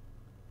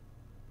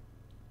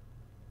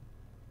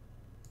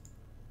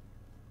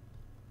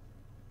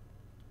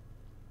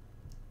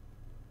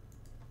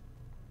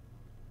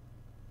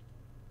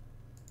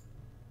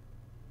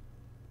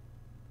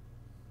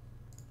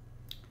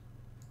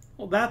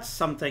 Well, that's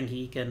something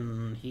he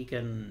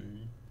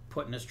can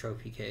put in his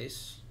trophy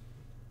case.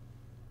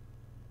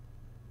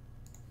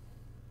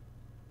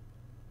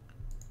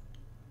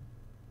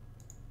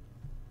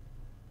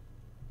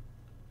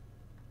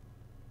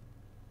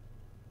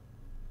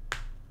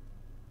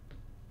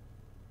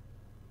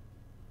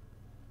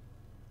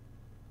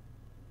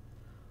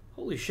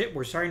 Holy shit,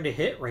 we're starting to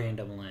hit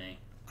randomly.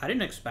 I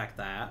didn't expect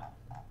that.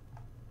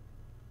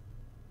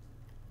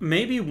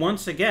 Maybe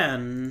once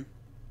again,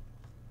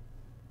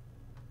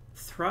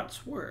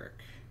 threats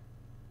work.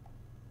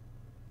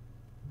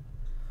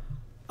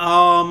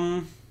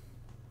 Alright,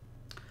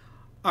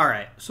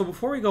 so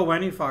before we go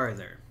any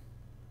farther,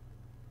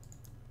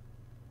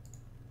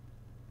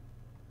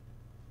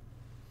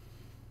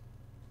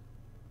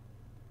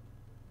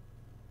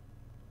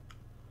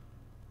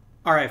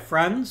 alright,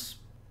 friends,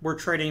 we're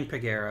trading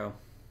Peguero.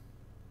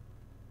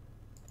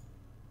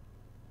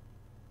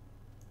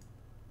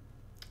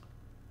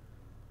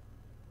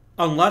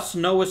 Unless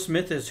Noah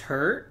Smith is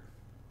hurt.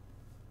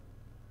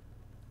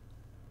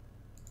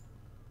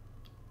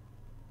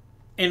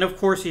 And of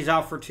course he's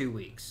out for 2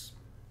 weeks.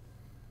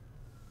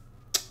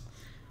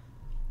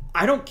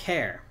 I don't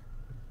care.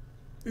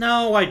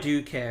 No, I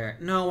do care.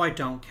 No, I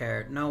don't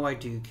care. No, I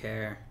do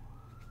care.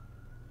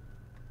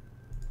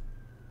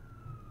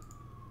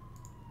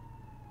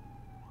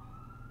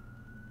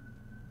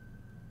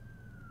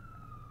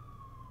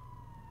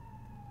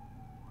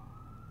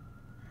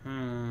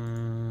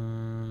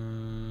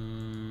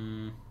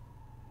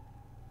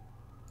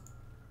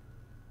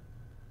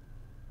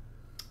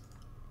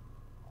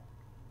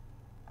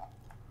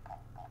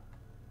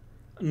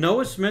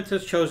 Noah Smith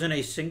has chosen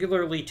a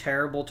singularly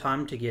terrible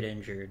time to get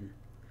injured.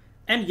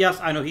 And yes,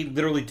 I know he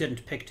literally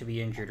didn't pick to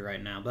be injured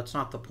right now. That's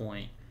not the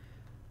point.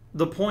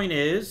 The point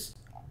is,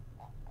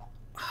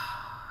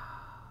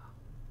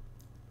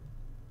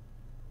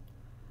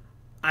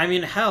 I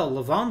mean, hell,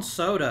 Livan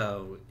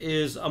Soto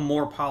is a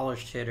more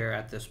polished hitter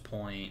at this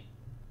point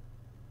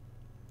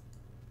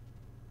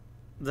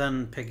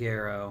than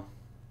Peguero.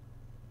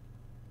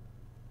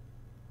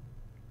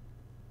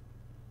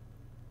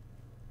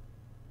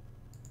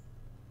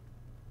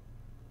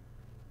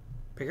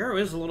 Peguero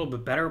is a little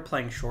bit better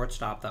playing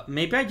shortstop, though.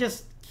 Maybe I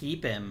just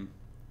keep him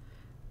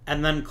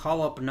and then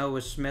call up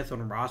Noah Smith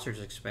when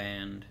rosters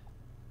expand.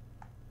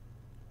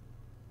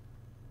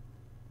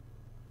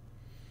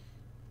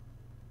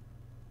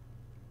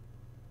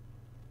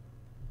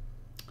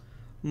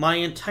 My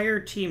entire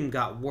team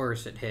got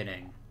worse at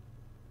hitting,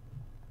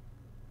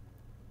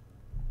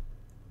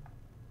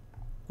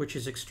 which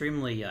is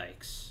extremely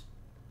yikes.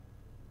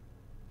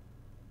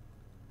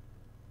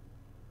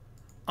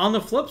 On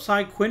the flip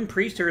side, Quinn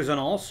Priester is an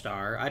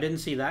all-star. I didn't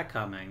see that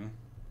coming.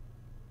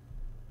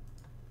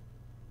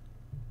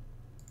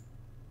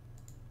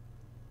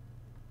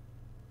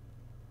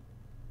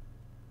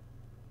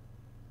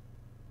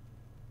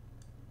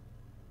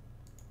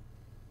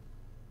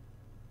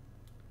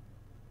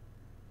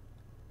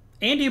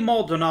 Andy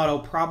Maldonado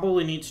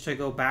probably needs to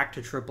go back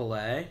to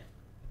AAA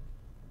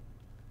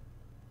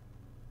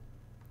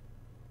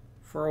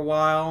for a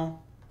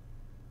while.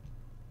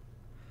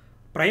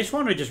 But I just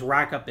want to just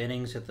rack up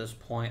innings at this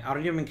point. I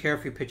don't even care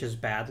if he pitches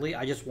badly.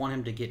 I just want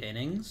him to get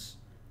innings.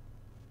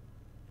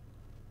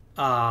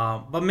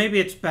 But maybe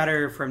it's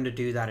better for him to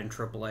do that in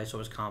AAA so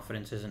his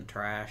confidence isn't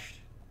trashed.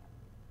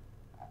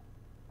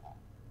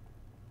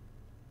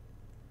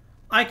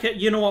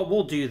 You know what?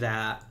 We'll do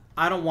that.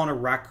 I don't want to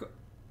wreck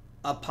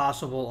a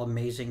possible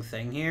amazing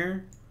thing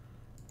here.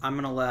 I'm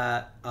gonna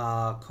let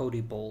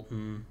Cody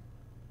Bolton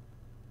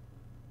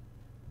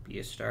be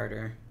a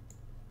starter.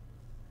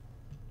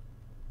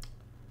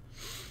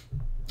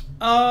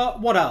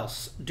 What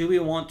else do we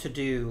want to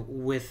do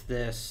with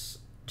this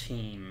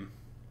team?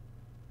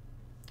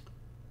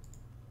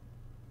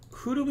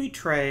 Who do we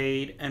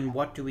trade and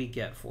what do we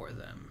get for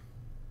them?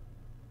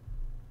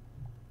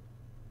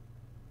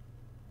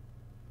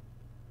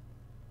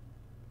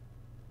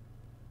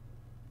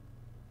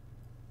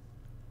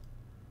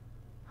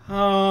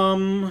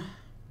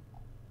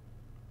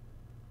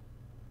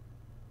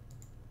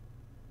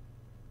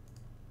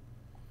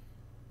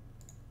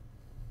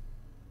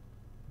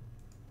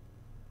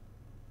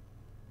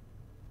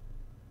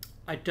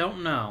 I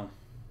don't know.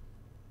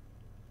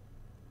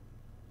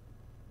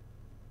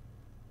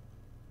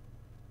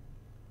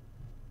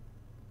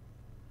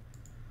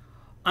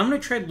 I'm going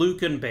to trade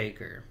Luke and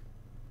Baker.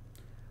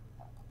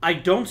 I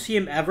don't see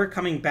him ever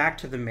coming back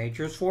to the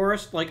majors for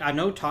us. Like, I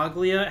know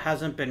Toglia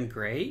hasn't been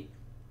great.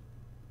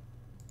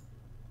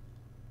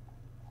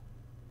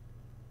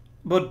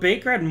 But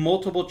Baker had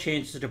multiple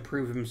chances to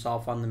prove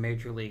himself on the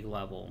major league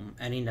level,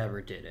 and he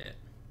never did it.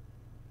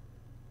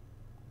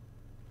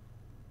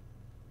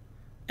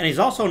 And he's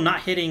also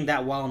not hitting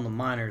that well in the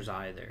minors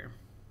either.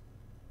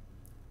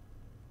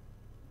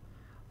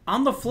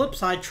 On the flip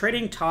side,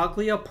 trading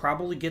Toglia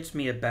probably gets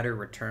me a better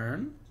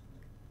return.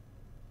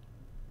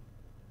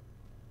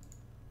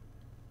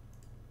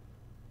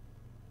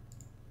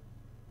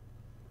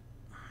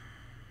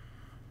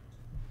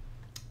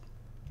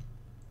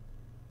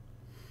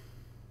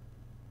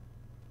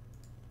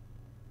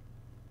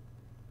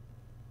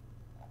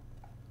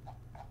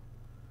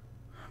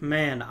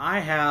 Man,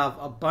 I have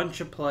a bunch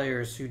of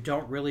players who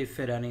don't really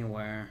fit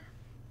anywhere.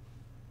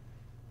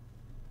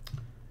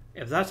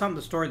 If that's not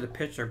the story of the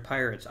Pittsburgh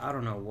Pirates, I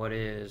don't know what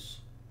is.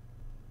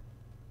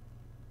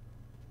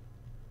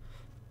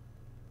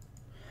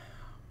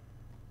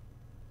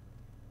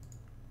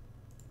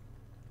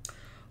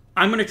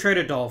 I'm going to trade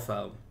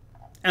Adolfo.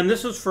 And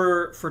this is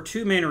for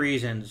two main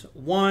reasons.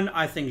 One,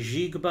 I think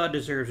Zigba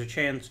deserves a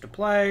chance to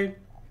play.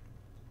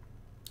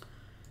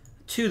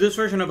 Two, this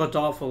version of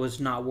Adolfo is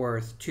not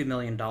worth $2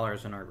 million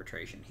in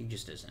arbitration. He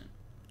just isn't.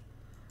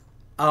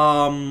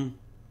 And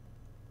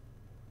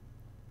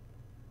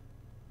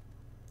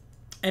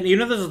even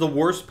though this is the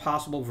worst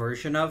possible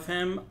version of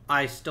him,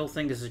 I still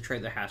think this is a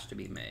trade that has to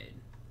be made.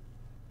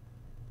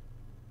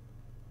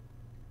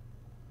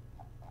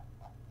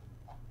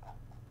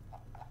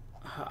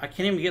 I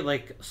can't even get,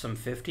 like, some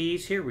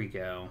 50s. Here we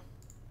go.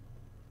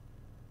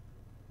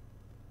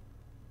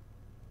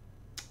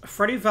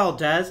 Freddie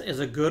Valdez is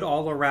a good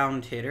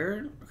all-around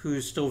hitter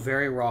who's still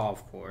very raw,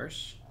 of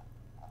course.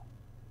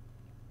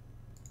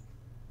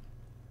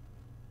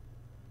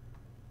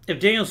 If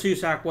Daniel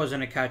Susak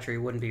wasn't a catcher, he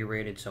wouldn't be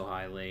rated so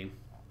highly.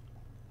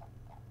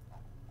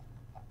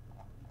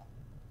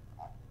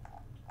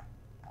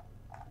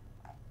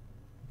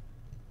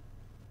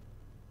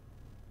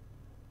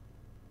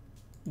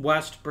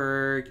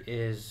 Westberg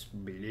is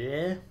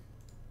bleh.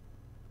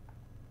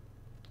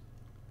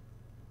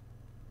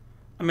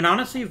 I mean,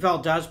 honestly,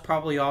 Valdez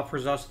probably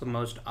offers us the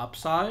most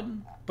upside,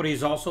 but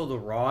he's also the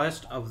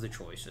rawest of the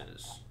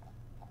choices.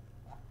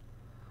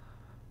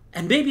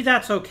 And maybe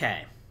that's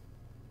okay.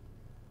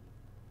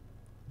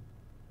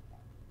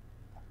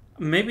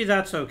 Maybe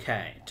that's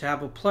okay, to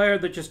have a player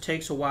that just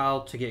takes a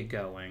while to get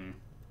going.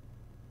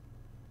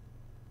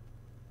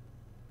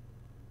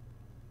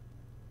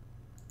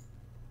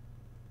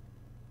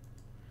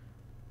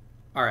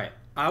 Alright,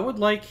 I would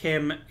like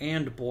him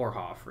and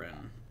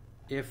Borhoffen,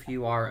 if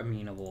you are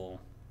amenable.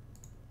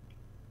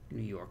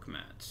 New York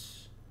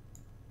Mets.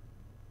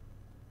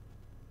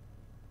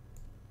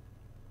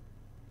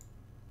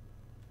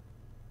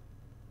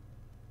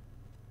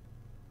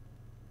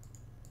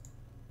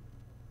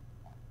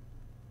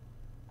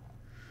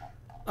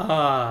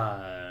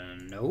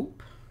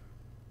 Nope.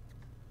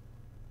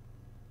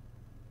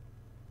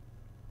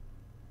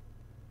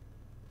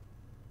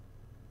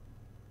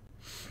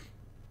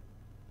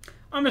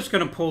 I'm just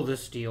gonna pull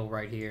this deal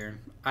right here.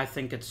 I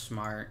think it's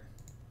smart.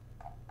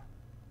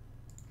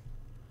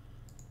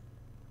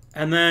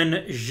 And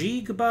then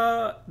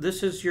Zigba,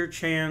 this is your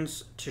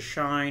chance to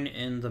shine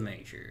in the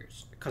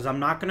majors. Because I'm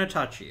not going to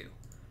touch you.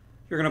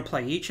 You're going to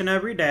play each and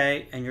every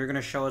day, and you're going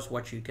to show us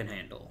what you can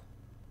handle.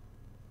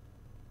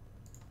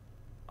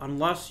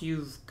 Unless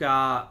you've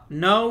got...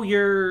 No,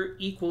 you're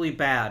equally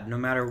bad, no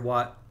matter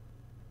what.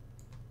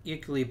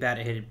 Equally bad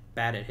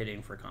at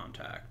hitting for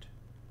contact.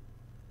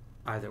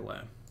 Either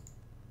way.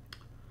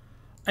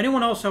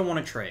 Anyone else I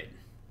want to trade?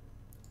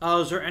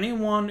 Is there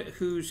anyone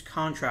whose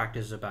contract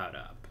is about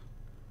up?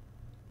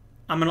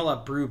 I'm going to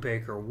let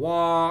Brubaker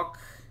walk.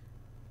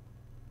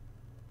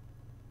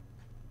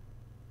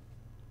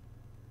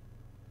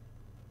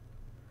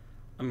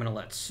 I'm going to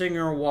let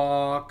Singer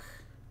walk.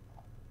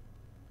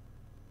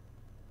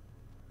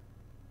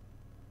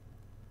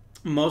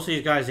 Most of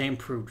these guys ain't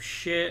proved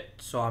shit,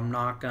 so I'm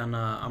not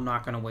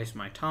gonna waste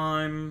my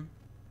time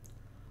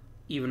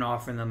even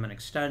offering them an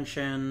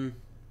extension.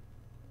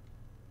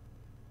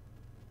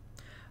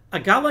 A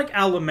guy like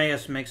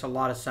Alamaeus makes a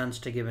lot of sense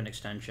to give an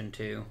extension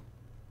to.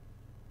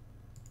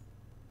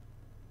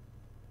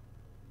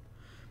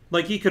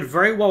 Like, he could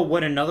very well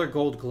win another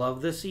Gold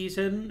Glove this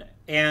season,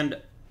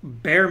 and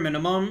bare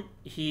minimum,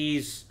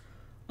 he's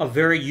a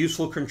very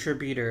useful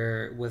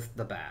contributor with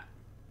the bat.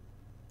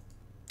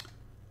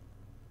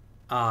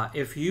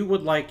 If you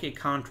would like a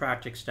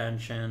contract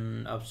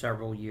extension of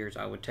several years,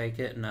 I would take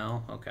it.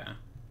 No? Okay.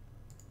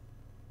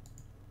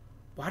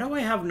 Why do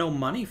I have no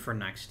money for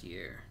next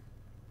year?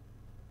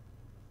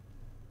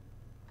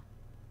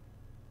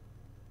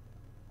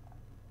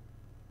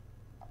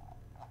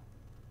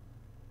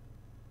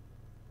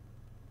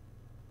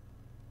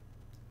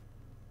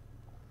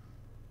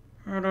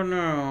 I don't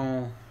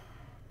know.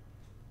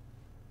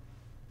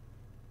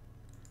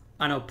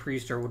 I know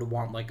Priester would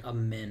want, like, a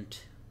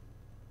mint.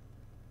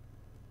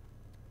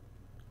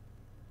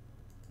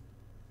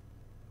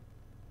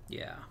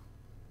 Yeah.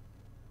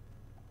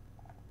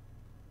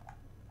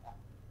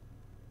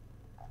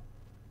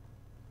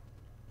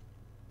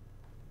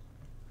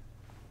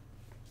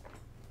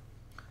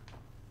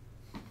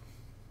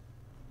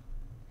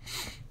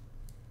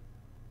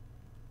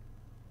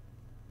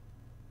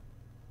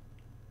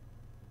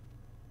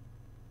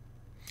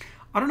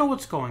 I don't know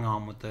what's going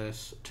on with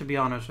this, to be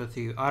honest with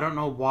you. I don't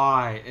know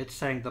why it's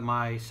saying that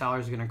my salary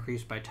is going to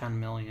increase by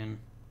 10 million.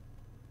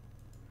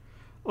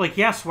 Like,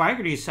 yeah,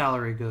 Swaggerty's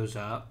salary goes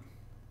up.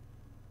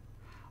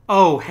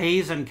 Oh,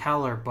 Hayes and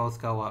Keller both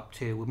go up,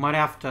 too. We might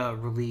have to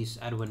release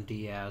Edwin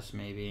Diaz,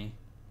 maybe.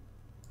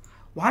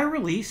 Why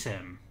release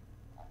him?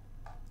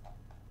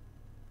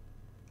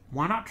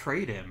 Why not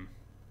trade him?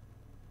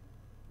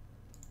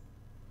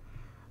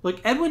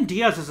 Like, Edwin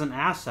Diaz is an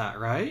asset,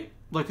 right?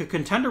 Like, a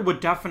contender would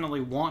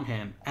definitely want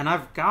him. And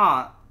I've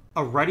got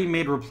a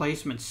ready-made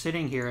replacement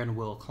sitting here in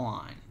Will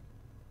Klein.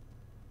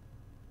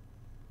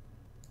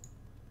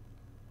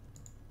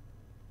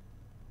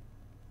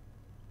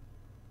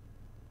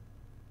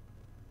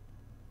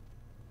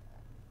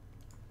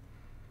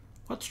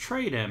 Let's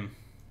trade him.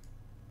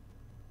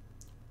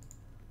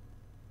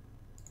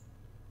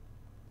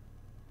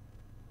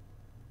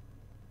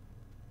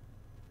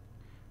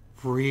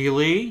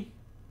 Really?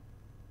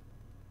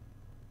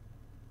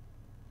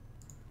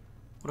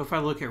 What if I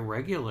look at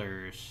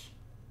regulars?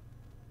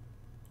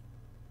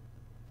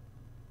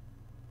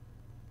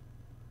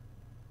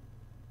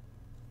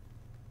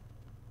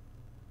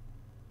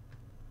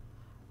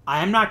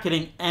 I am not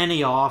getting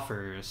any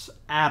offers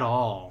at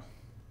all.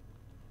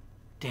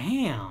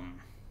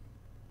 Damn.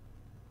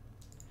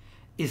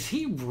 Is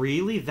he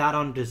really that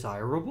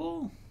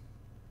undesirable?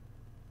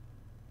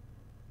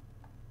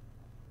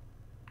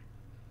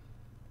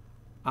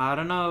 I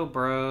don't know,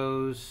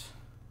 bros.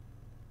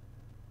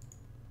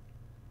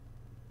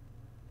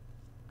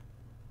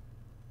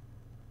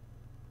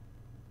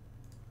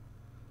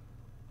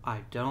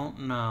 I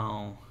don't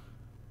know.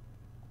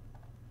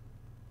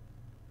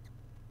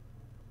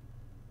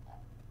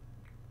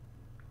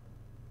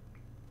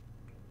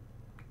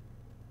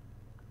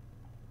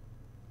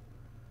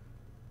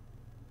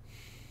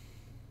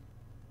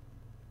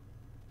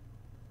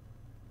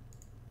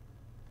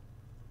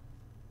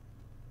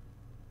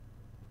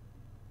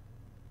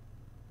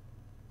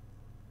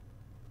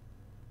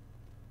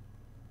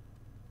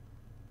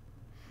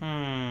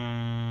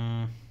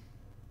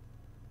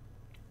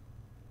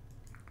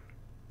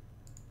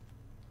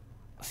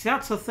 See,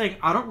 that's the thing.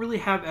 I don't really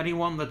have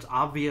anyone that's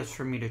obvious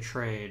for me to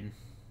trade.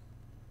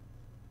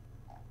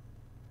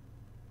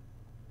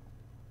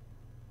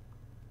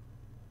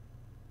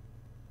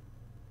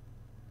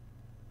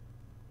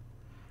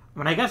 I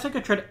mean, I guess I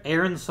could trade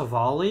Aaron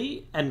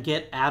Savali and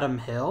get Adam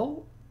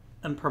Hill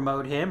and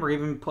promote him, or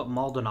even put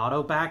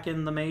Maldonado back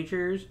in the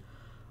majors.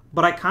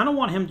 But I kind of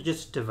want him to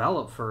just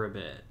develop for a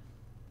bit.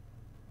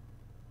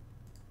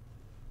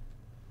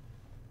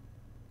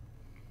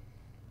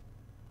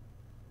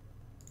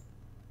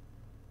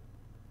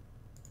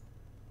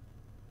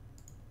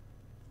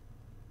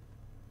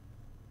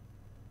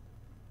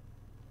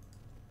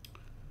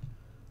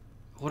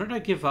 What did I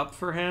give up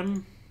for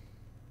him?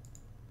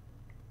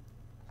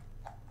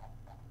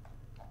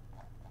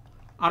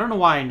 I don't know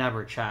why I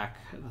never check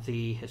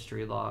the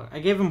history log. I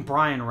gave him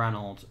Brian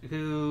Reynolds,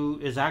 who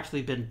has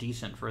actually been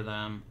decent for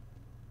them.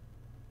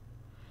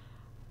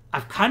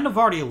 I've kind of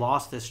already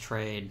lost this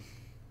trade.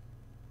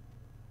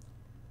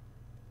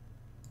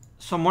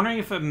 So I'm wondering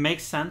if it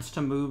makes sense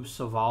to move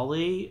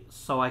Savali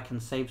so I can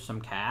save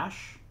some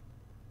cash.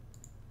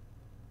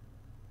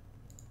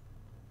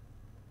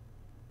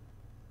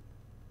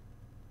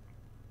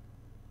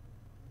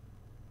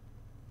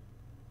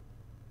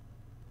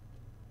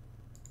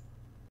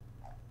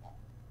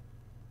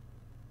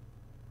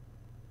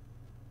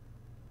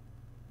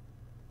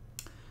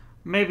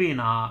 Maybe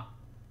not.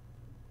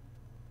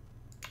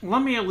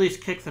 Let me at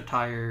least kick the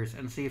tires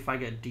and see if I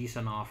get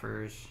decent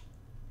offers.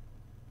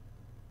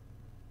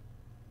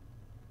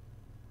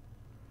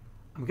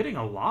 I'm getting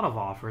a lot of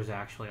offers,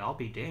 actually. I'll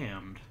be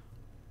damned.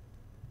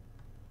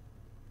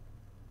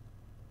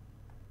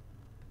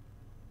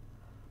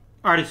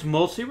 Alright, it's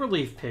mostly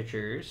relief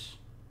pitchers.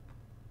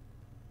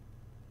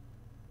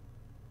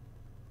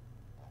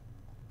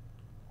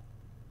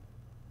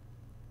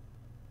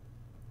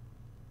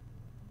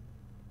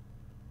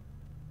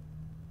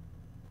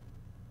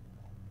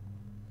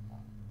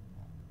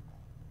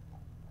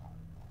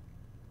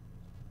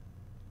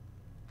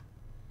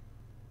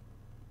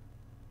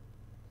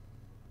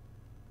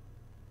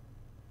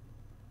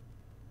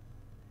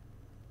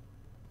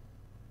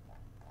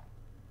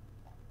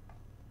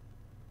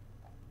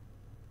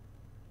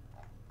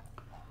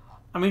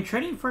 I mean,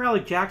 trading for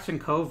like Jackson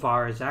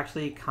Kovar is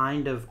actually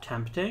kind of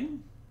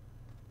tempting.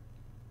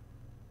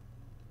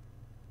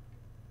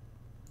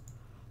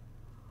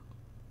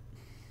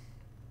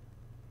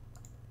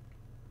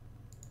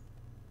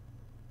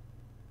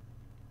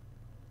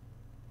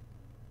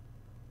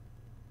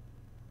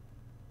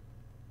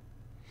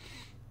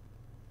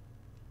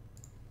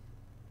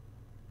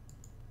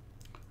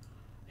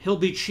 He'll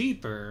be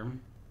cheaper.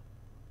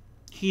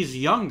 He's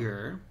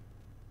younger.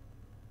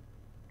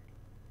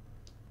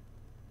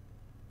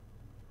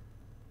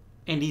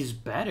 And he's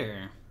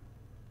better.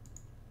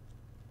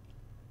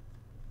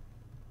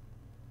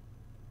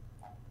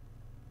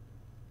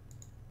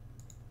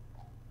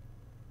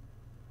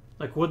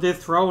 Like, would they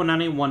throw in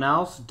anyone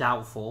else?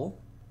 Doubtful.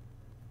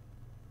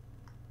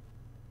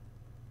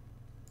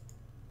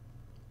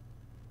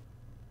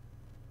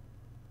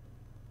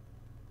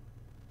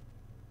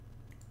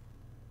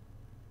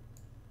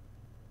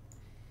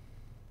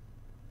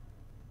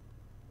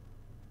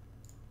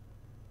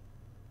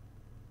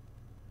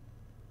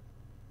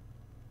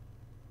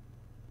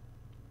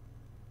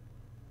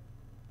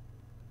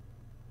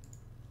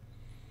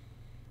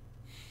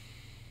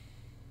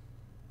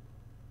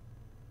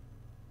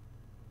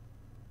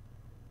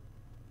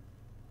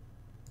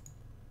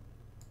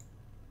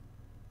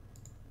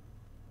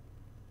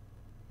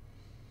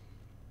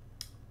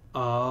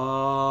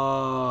 Oh.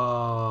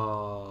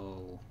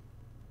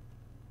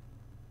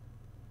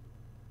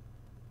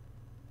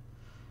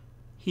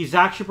 He's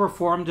actually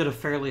performed at a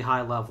fairly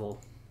high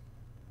level.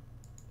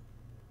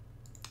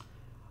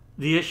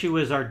 The issue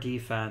is our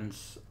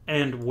defense.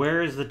 And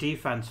where is the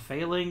defense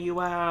failing, you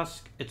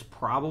ask? It's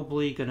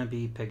probably going to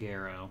be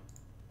Piguero.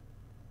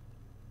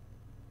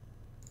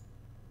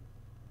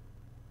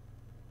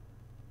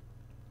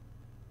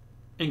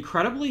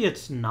 Incredibly,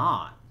 it's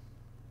not.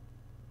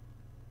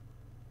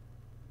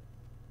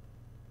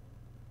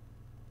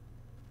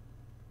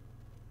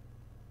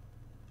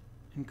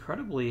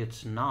 Incredibly,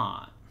 it's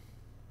not.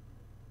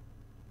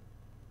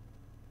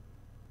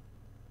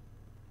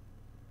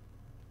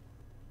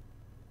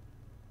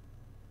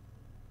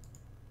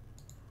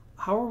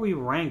 How are we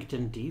ranked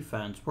in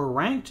defense? We're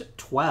ranked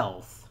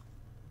 12th.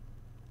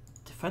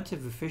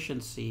 Defensive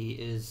efficiency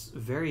is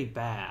very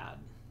bad.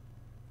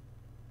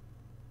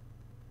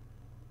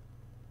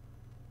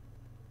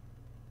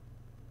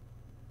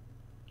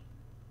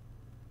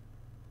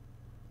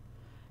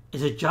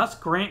 Is it just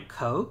Grant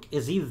Koch?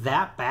 Is he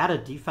that bad a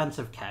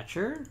defensive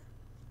catcher?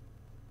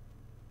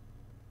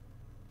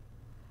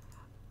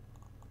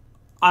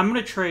 I'm going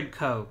to trade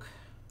Koch.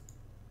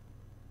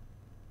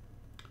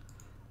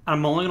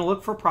 I'm only going to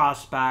look for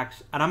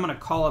prospects, and I'm going to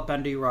call up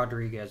Endy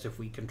Rodriguez if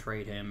we can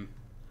trade him.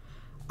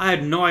 I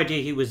had no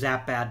idea he was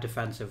that bad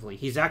defensively.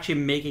 He's actually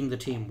making the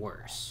team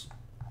worse.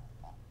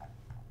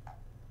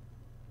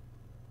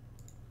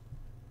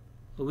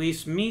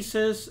 Luis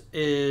Mises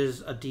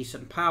is a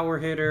decent power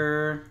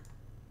hitter.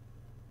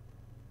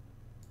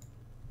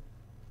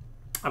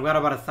 I've got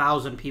about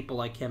 1,000 people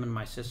like him in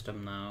my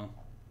system, though.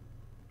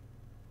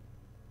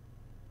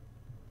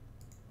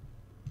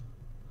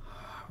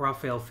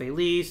 Rafael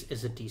Feliz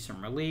is a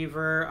decent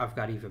reliever. I've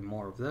got even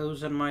more of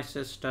those in my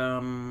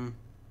system.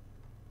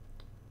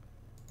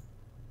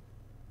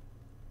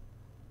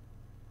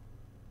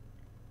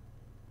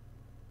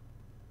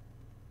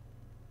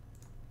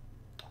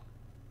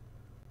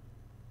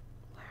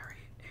 Larry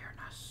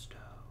Ernesto,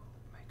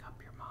 make up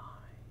your mind.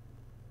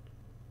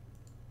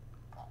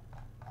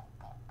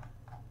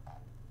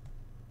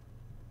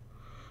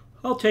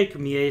 I'll take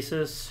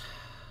Miesis.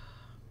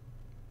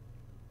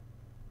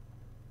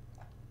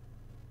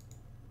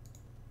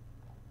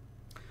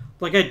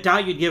 Like, I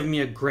doubt you'd give me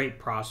a great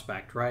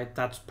prospect, right?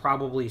 That's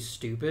probably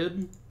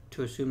stupid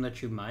to assume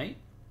that you might.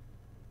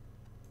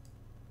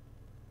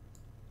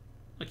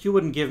 Like, you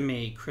wouldn't give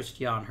me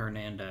Christian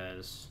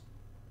Hernandez.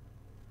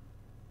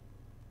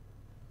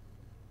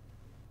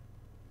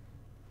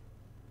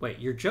 Wait,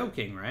 you're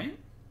joking, right?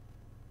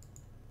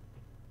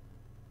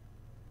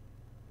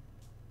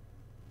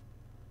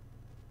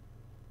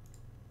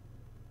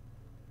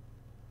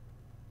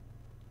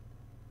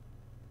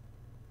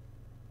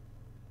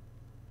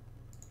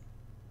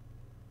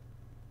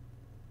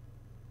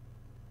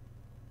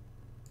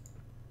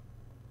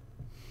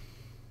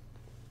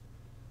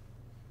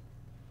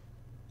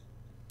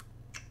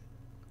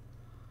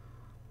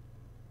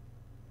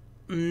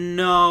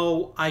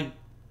 No, I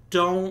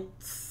don't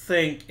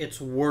think it's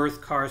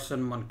worth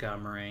Carson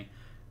Montgomery.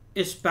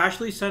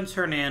 Especially since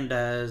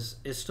Hernandez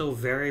is still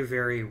very,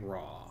 very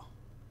raw.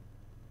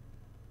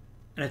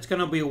 And it's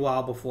going to be a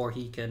while before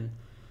he can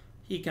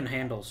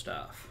handle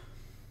stuff.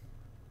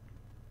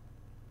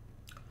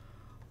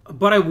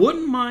 But I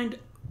wouldn't mind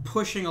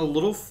pushing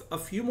a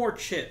few more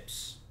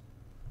chips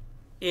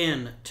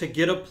in to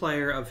get a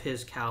player of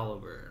his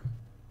caliber.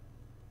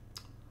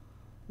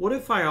 What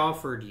if I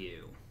offered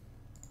you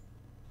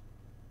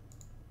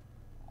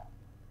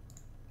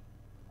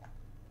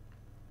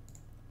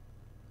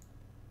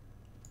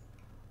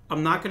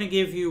I'm not going to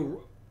give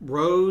you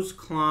Rose,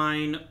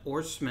 Klein,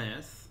 or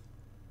Smith.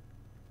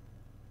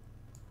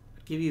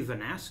 I'd give you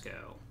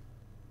Vanasco.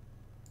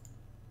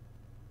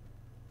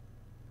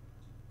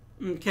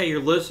 Okay, your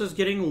list is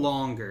getting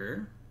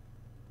longer.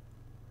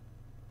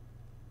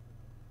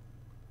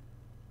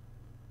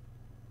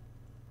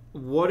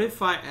 What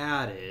if I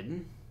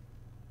added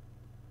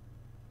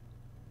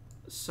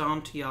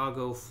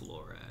Santiago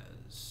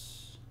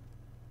Flores?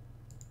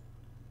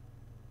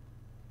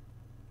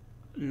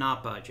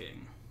 Not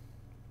budging.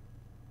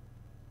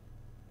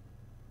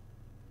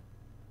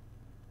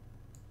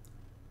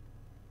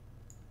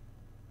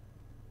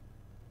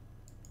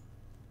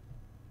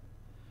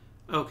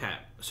 Okay,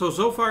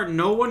 so far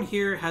no one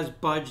here has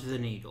budged the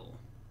needle.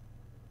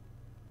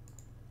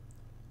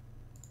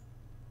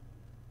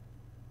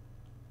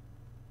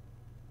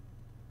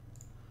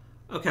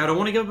 Okay, I don't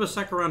want to give up a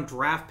second round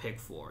draft pick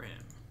for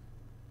him.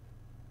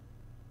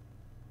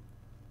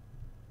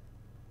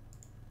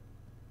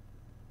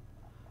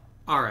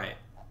 All right.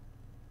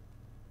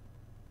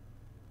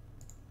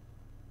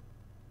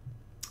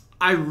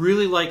 I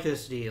really like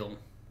this deal.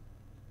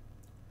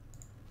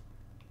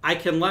 I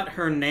can let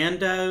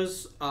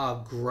Hernandez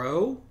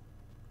grow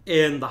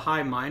in the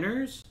high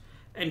minors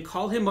and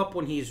call him up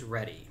when he's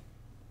ready.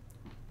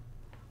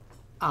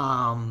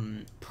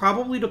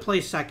 Probably to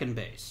play second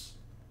base.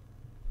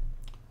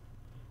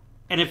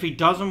 And if he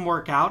doesn't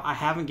work out, I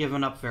haven't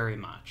given up very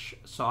much.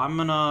 So I'm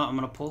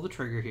gonna pull the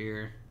trigger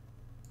here.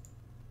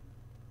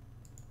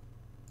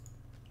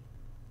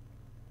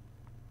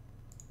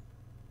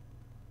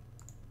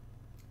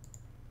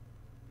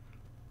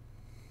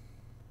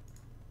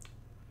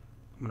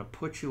 I'm going to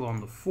put you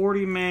on the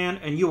 40-man,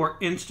 and you are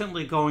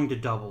instantly going to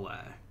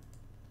Double-A.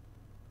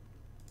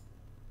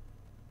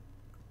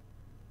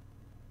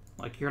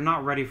 Like, you're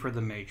not ready for the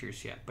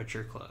majors yet, but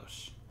you're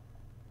close.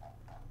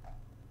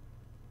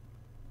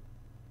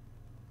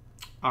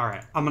 All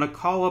right, I'm going to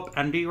call up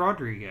Andy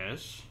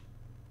Rodriguez.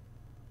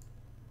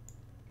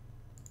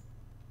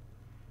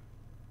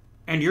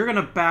 And you're going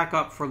to back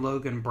up for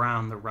Logan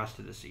Brown the rest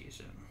of the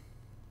season,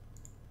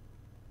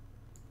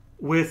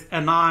 with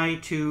an eye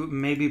to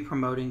maybe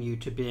promoting you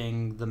to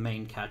being the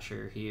main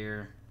catcher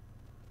here,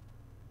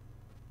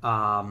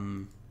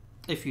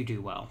 if you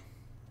do well.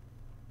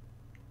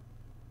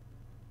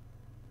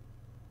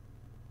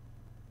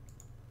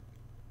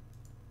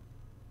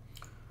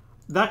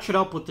 That should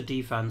help with the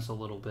defense a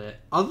little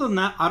bit. Other than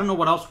that, I don't know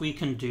what else we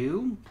can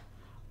do,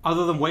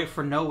 other than wait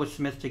for Noah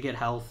Smith to get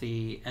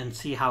healthy and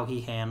see how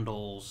he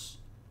handles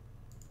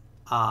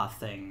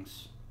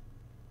things.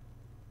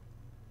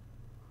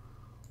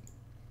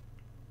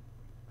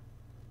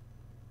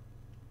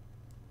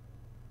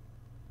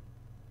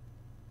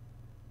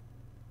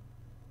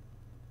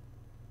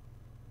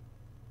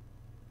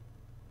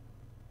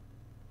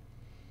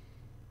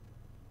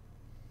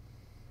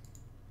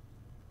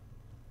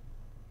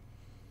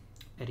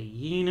 Eddie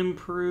Yean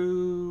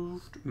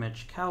improved.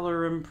 Mitch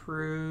Keller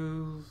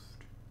improved.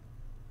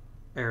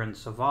 Aaron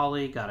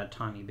Savali got a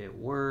tiny bit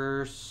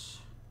worse.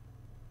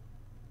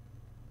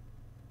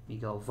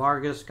 Miguel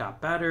Vargas got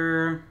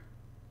better.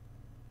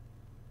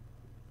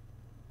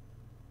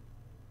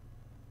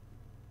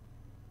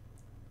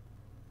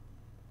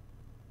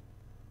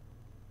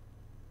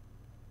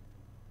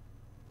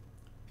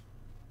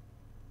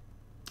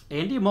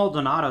 Andy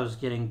Maldonado's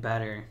getting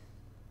better.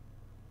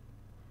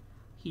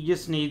 He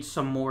just needs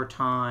some more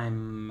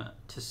time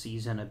to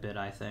season a bit,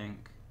 I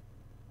think.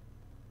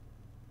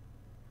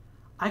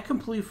 I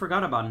completely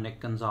forgot about Nick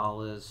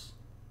Gonzalez.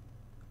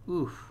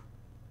 Oof.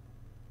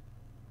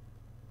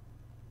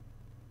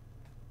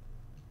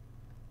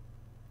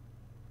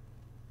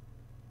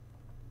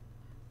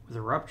 With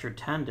a ruptured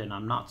tendon,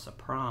 I'm not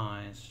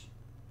surprised.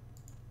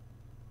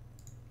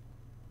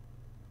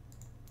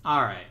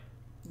 Alright.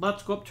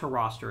 Let's go up to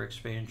roster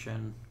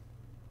expansion.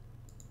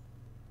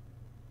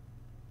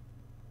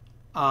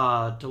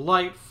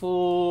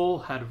 Delightful.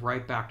 Head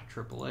right back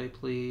to AAA,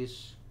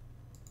 please.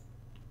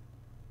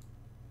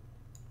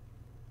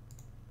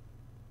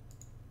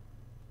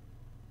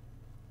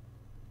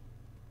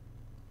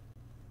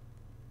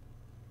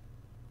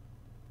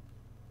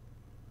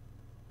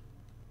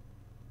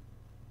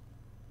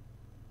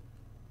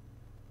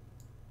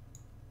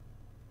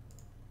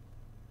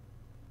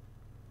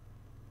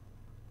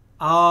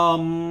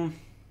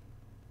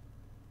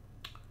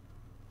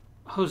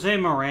 Jose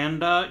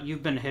Miranda,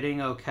 you've been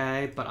hitting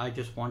okay, but I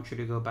just want you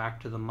to go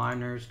back to the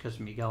minors because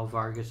Miguel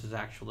Vargas is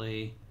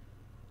actually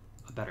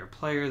a better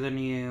player than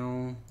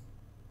you.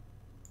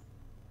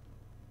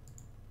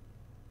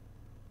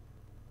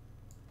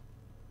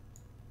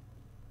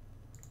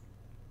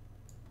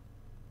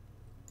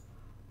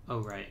 Oh,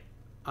 right.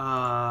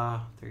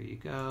 There you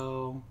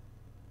go.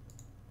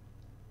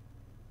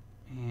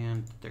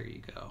 And there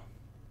you go.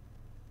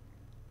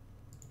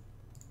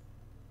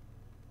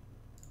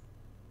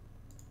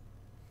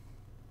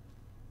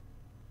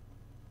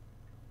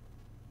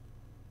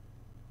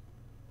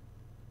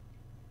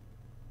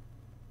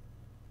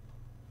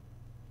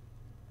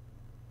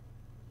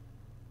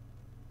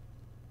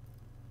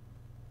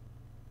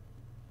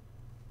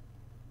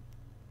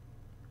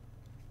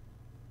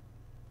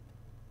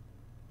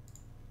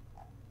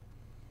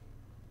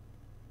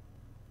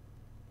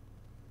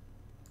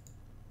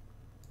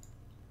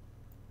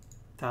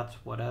 That's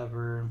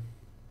whatever.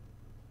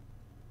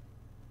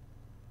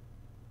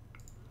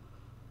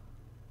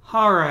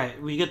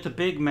 Alright, we get the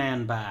big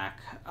man back.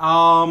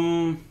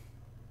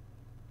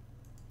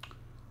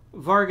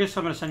 Vargas,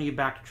 I'm going to send you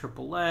back to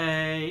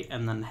AAA.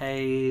 And then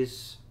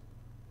Hayes,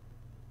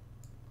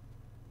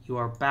 you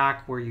are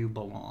back where you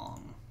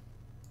belong.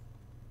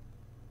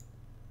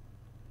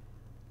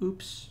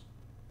 Oops.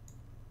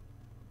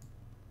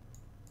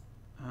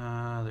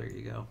 There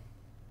you go.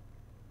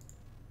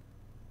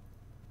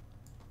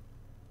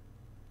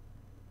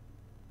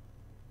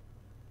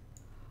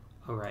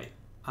 Alright.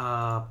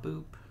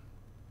 Boop.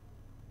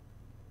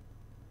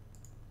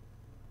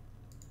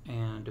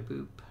 And a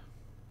boop.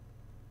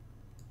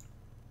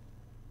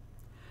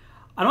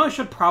 I know I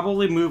should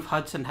probably move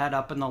Hudson Head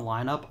up in the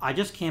lineup. I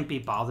just can't be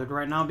bothered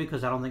right now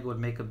because I don't think it would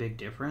make a big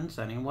difference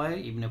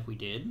anyway, even if we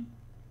did.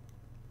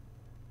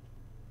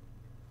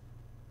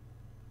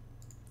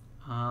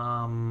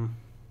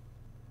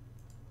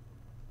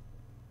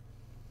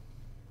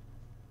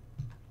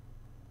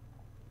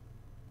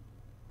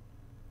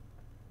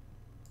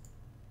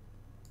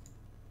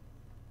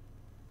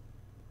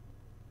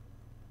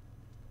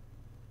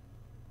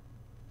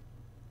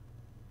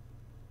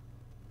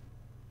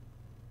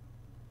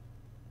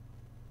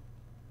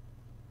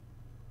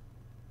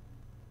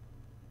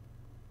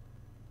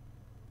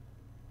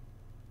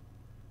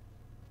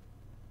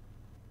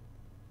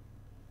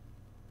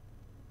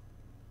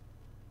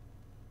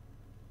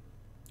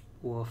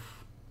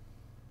 Woof.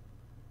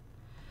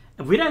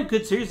 If we'd had a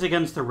good series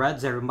against the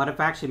Reds there, we might have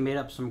actually made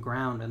up some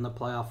ground in the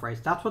playoff race.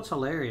 That's what's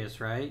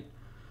hilarious, right?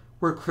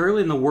 We're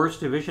clearly in the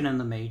worst division in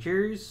the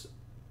majors,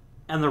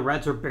 and the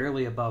Reds are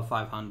barely above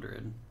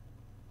 500.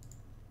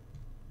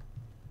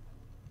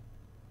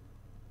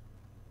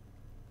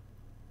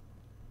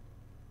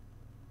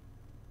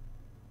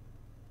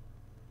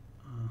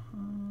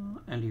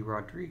 Andy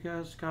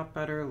Rodriguez got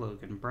better.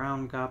 Logan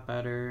Brown got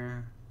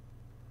better.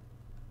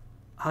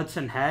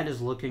 Hudson Head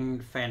is looking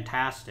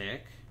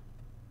fantastic.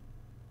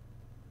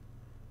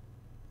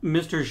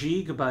 Mr.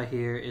 Gigba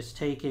here is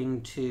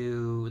taking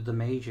to the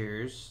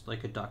majors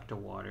like a duck to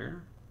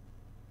water.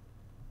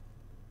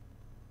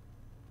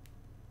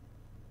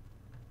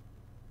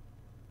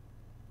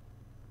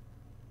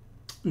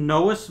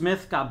 Noah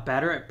Smith got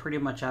better at pretty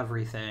much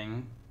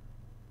everything.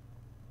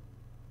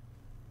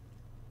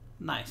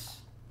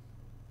 Nice.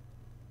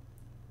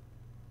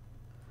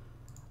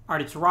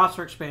 Alright, it's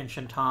roster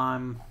expansion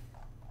time.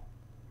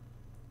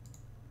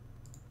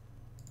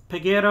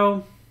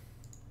 Peguero.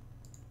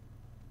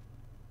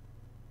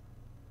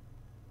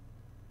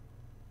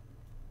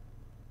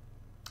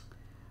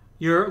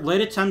 Your late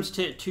attempts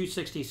to hit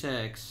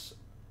 266.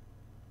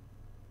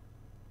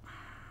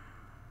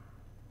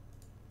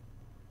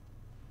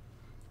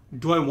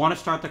 Do I want to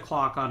start the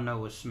clock on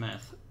Noah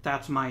Smith?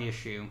 That's my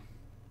issue.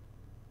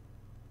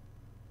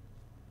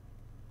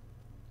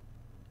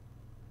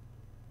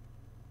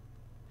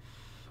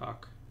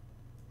 Fuck.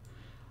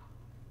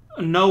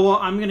 Noah,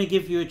 I'm going to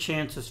give you a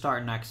chance to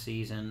start next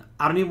season.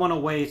 I don't even want to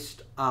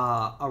waste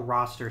a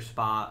roster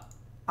spot.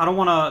 I don't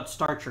want to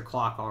start your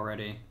clock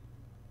already.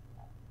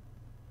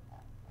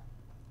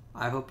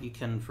 I hope you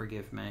can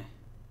forgive me.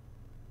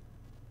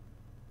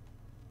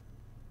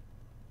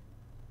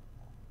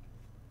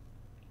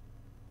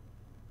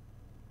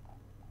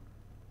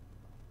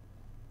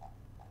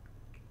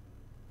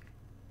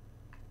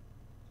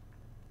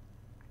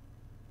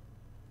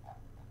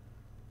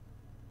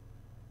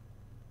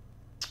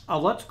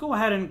 Let's go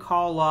ahead and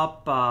call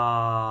up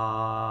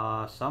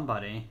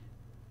somebody.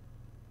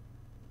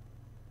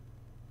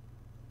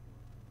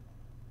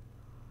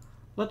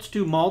 Let's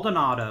do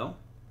Maldonado,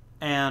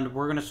 and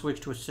we're going to switch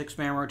to a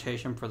 6-man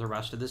rotation for the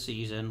rest of the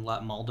season.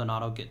 Let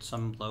Maldonado get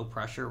some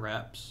low-pressure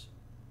reps.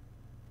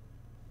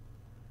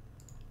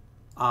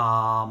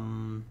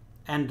 And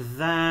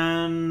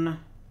then...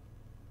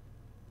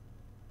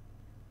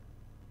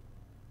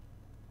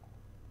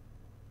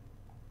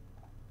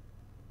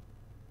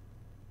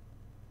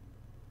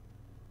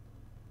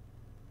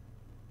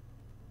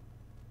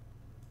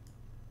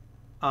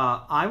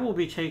 I will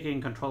be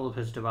taking control of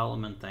his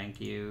development,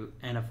 thank you.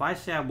 And if I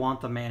say I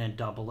want the man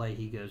in AA,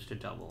 he goes to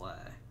AA.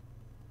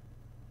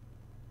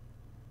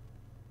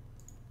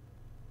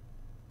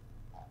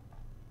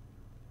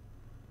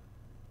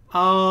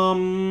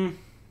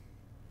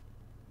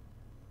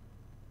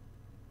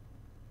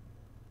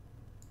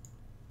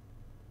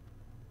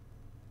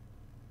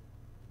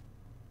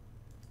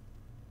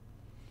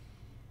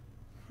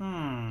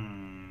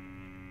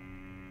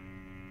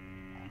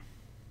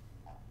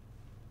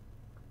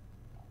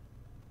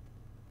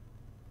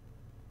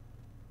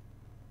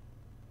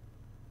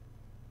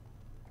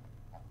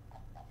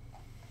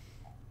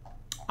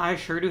 I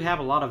sure do have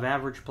a lot of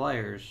average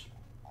players.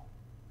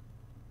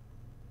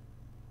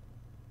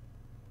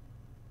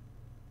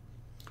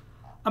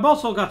 I've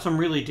also got some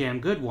really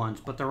damn good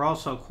ones, but they're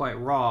also quite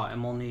raw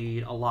and will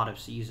need a lot of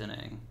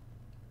seasoning.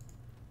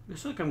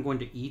 Looks like I'm going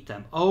to eat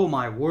them. Oh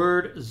my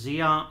word,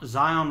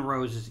 Zion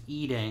Rose is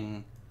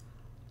eating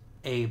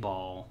a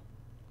ball.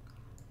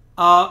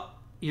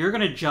 You're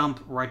going to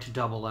jump right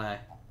to AA.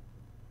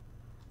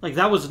 Like,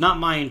 that was not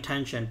my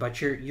intention, but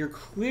you're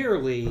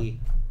clearly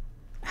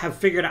have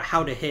figured out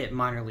how to hit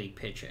minor league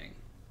pitching.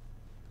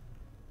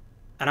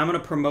 And I'm going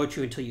to promote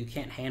you until you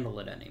can't handle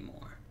it anymore.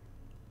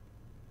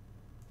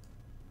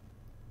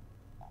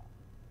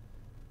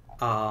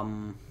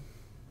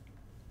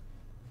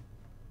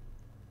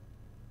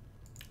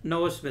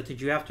 Noah Smith, did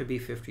you have to be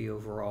 50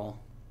 overall?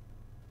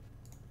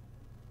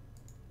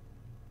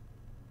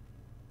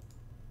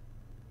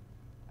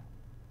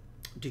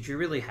 Did you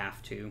really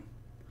have to?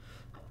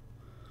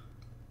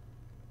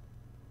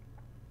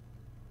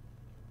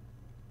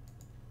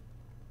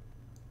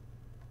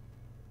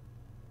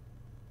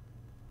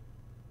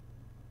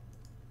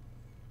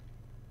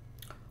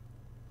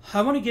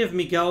 I want to give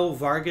Miguel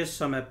Vargas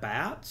some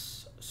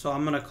at-bats, so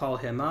I'm going to call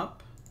him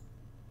up.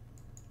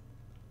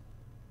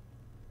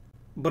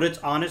 But it's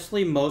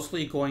honestly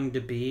mostly going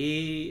to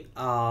be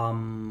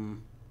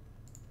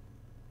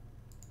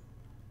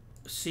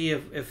see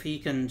if he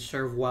can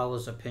serve well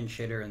as a pinch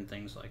hitter and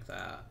things like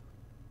that.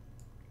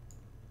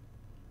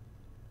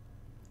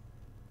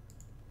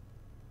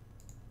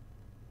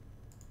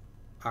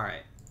 All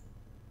right.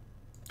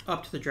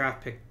 Up to the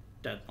draft pick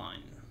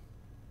deadline.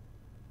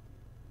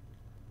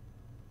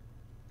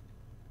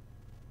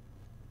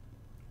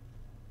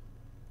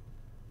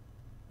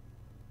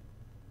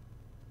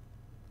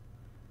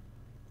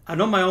 I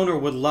know my owner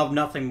would love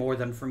nothing more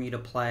than for me to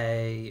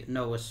play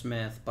Noah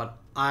Smith, but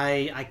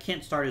I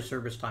can't start his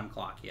service time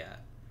clock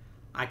yet.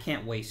 I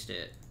can't waste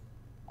it.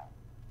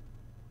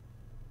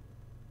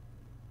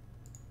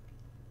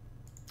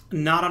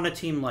 Not on a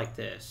team like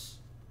this,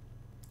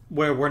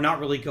 where we're not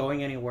really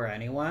going anywhere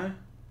anyway.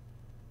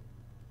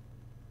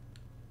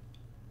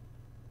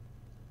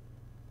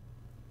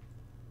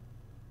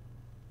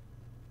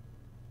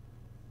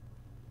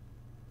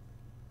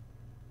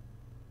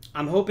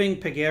 I'm hoping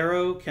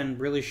Peguero can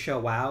really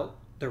show out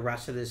the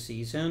rest of this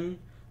season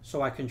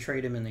so I can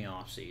trade him in the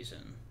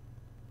offseason.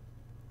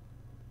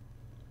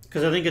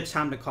 Because I think it's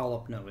time to call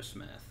up Noah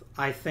Smith.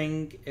 I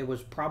think it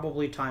was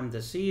probably time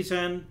this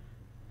season.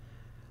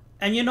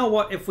 And you know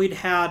what? If we'd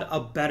had a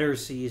better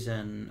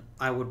season,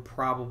 I would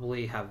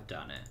probably have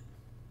done it.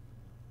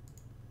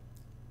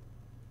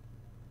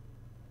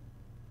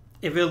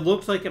 If it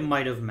looked like it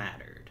might have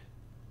mattered,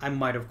 I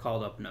might have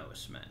called up Noah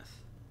Smith.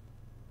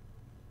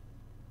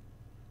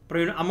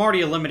 But I'm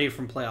already eliminated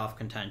from playoff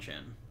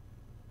contention.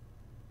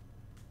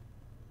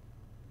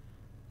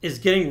 Is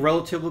getting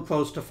relatively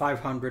close to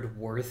 500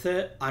 worth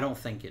it? I don't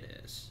think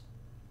it is.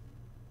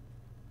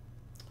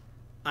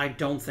 I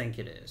don't think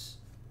it is.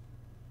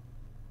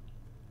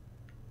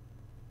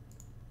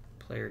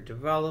 Player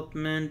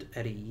development.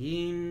 Eddie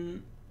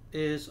Yin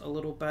is a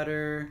little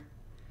better.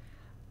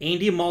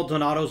 Andy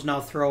Maldonado's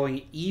now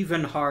throwing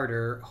even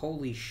harder.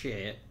 Holy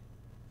shit.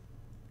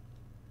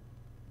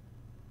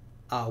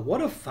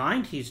 What a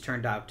find he's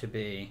turned out to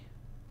be.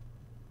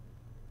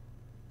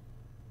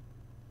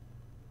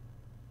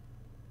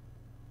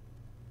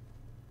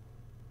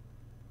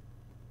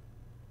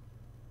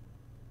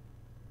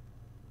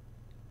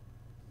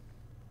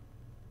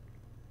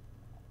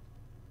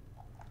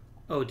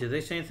 Oh, did they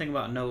say anything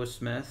about Noah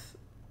Smith?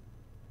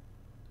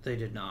 They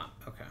did not.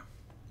 Okay.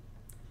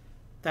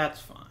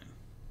 That's fine.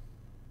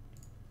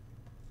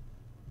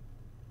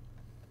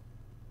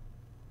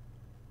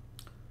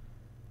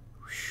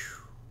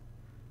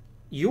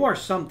 You are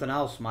something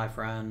else, my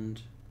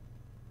friend.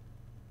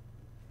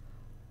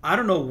 I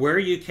don't know where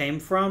you came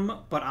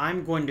from, but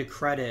I'm going to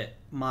credit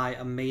my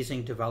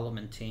amazing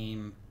development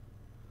team.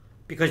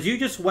 Because you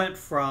just went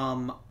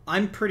from,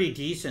 I'm pretty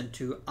decent,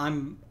 to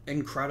I'm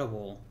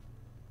incredible.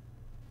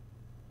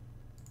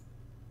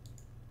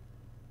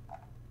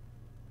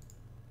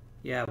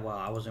 Yeah, well,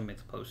 I wasn't going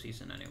to make the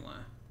postseason anyway.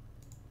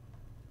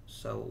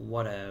 So,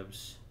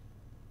 whatevs.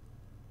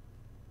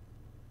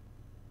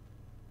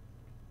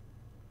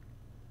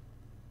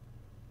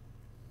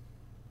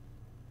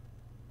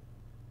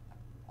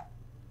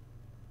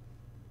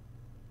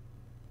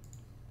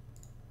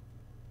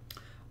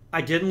 I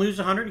didn't lose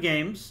 100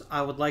 games.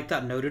 I would like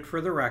that noted for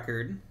the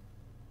record.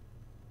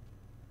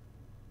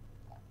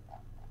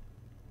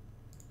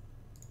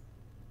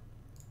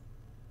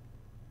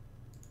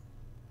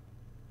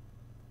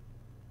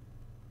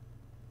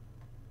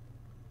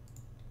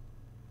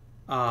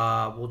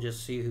 We'll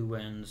just see who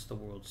wins the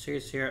World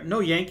Series here. No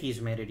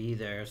Yankees made it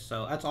either,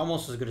 so that's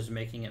almost as good as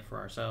making it for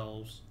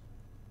ourselves.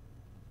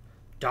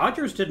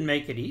 Dodgers didn't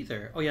make it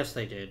either. Oh, yes,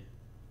 they did.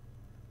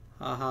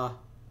 Haha.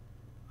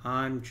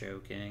 I'm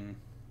joking.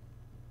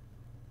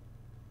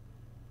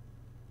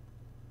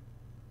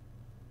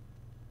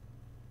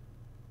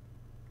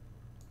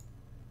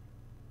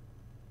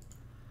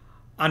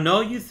 I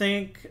know you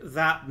think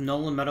that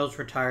Nolan Meadows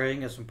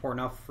retiring is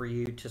important enough for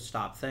you to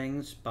stop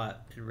things,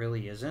 but it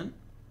really isn't.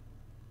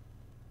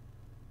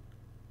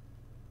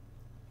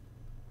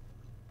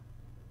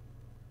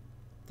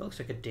 That looks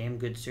like a damn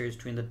good series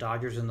between the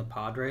Dodgers and the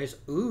Padres.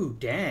 Ooh,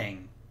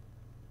 dang.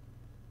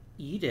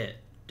 Eat it,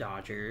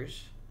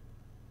 Dodgers.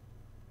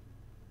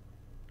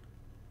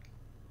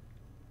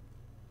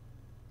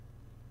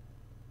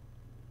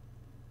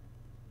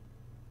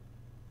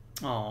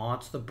 Oh,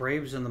 it's the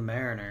Braves and the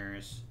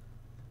Mariners.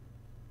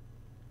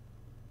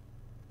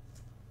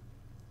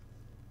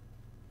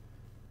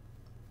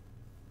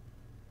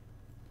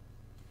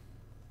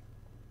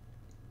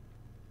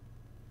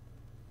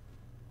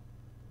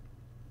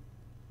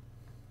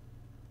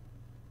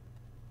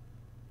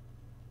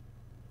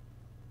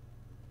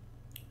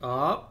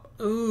 Up.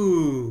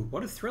 Ooh,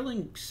 what a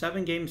thrilling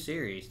 7-game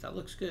series. That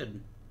looks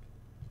good.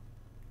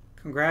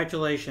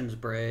 Congratulations,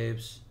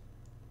 Braves.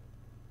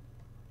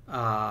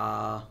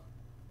 I'd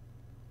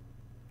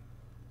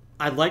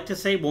like to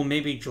say we'll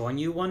maybe join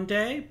you one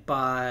day,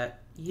 but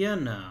you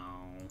know.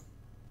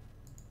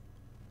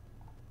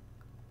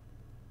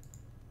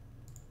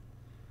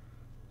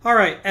 All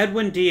right,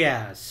 Edwin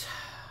Diaz.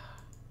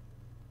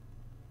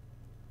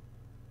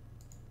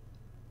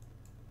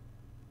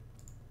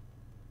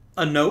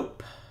 A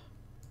nope.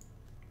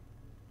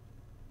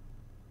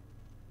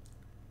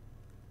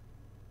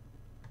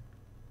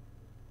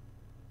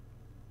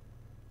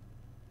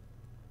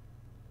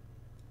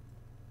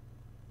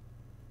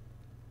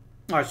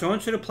 All right, so I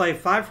want you to play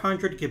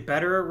 500, get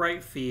better at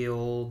right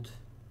field.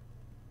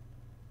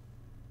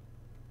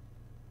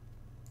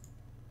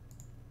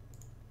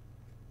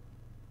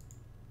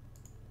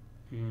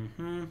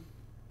 Mm-hmm.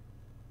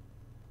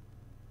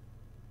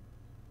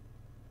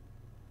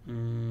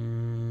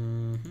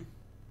 Mm-hmm.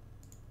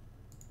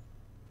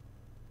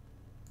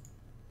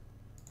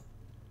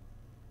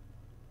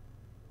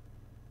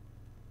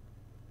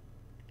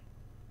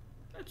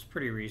 That's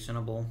pretty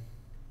reasonable.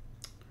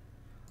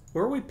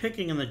 Where are we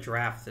picking in the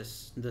draft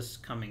this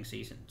coming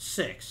season?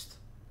 6th.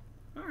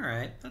 All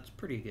right, that's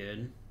pretty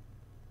good.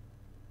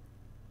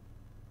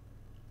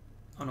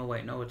 Oh, no,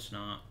 wait. No, it's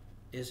not.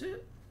 Is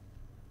it?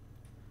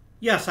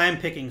 Yes, I am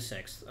picking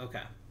 6th.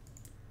 Okay.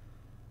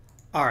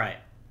 All right.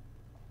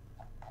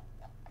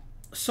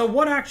 So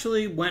what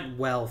actually went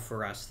well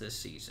for us this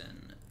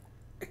season?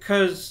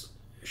 Because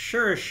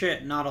sure as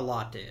shit, not a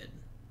lot did.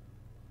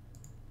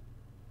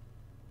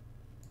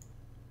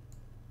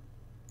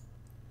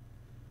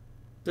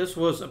 This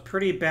was a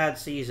pretty bad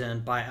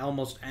season by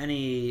almost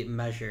any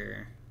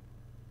measure.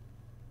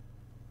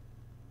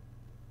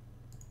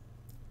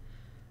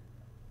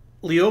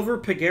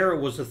 Liover Peguero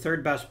was the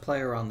 3rd best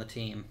player on the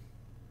team.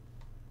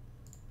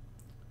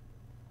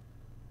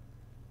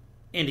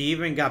 And he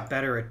even got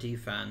better at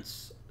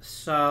defense.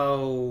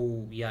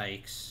 So,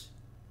 yikes.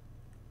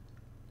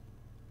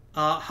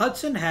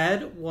 Hudson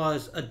Head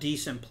was a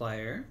decent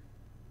player.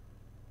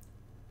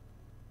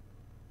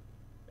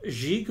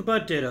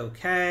 Jigba did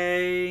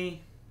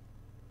okay.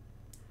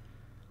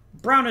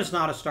 Brown is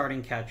not a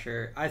starting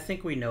catcher. I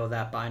think we know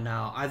that by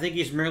now. I think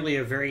he's merely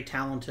a very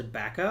talented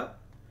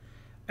backup.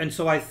 And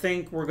so I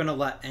think we're going to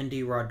let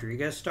Endy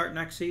Rodriguez start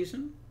next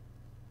season.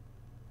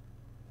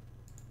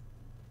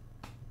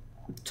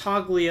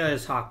 Toglia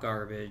is hot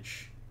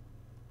garbage.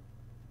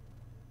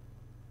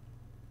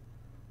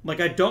 Like,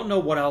 I don't know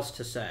what else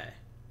to say.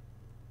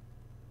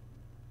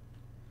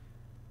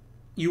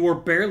 You were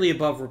barely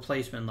above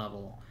replacement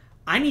level.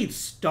 I need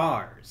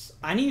stars.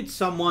 I need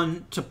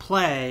someone to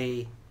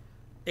play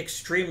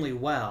extremely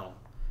well.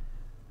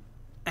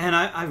 And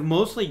I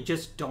mostly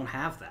just don't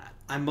have that.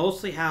 I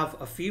mostly have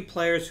a few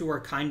players who are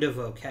kind of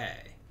okay.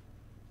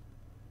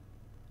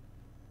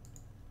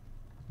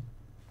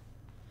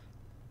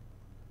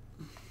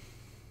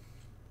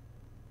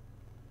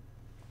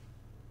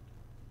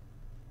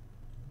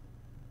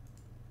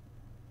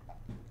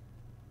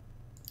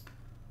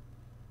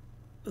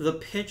 The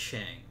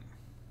pitching.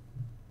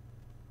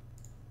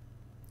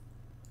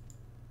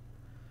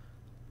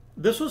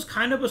 This was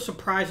kind of a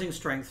surprising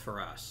strength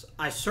for us.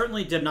 I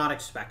certainly did not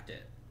expect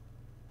it.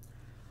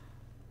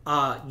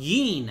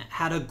 Yeen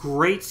had a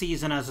great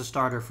season as a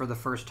starter for the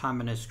first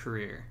time in his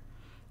career.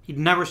 He'd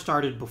never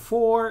started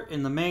before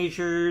in the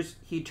majors.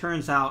 He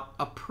turns out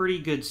a pretty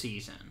good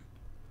season.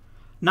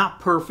 Not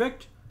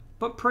perfect,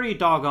 but pretty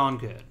doggone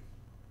good.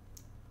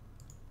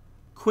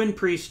 Quinn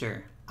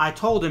Priester. I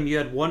told him you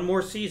had one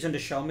more season to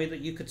show me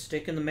that you could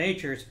stick in the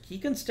majors. He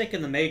can stick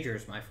in the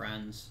majors, my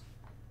friends.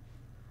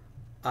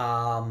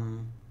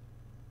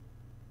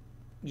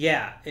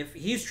 Yeah, if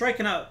he's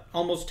striking out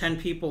almost 10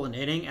 people an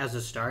inning as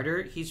a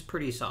starter, he's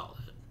pretty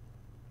solid.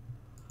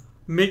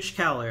 Mitch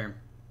Keller.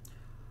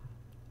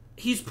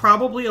 He's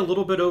probably a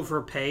little bit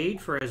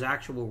overpaid for his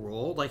actual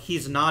role. Like,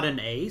 he's not an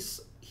ace.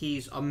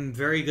 He's a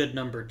very good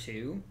number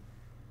 2.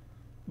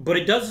 But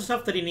he does the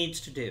stuff that he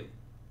needs to do.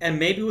 And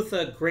maybe with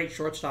a great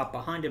shortstop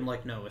behind him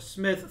like Noah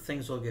Smith,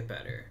 things will get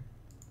better.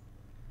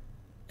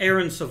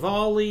 Aaron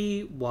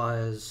Savali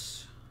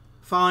was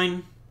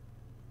fine.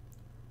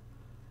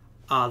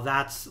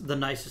 That's the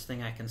nicest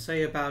thing I can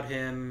say about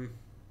him.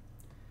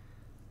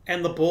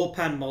 And the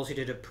bullpen mostly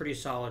did a pretty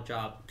solid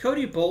job.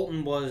 Cody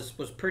Bolton was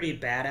pretty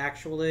bad,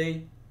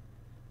 actually.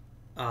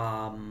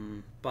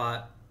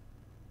 But,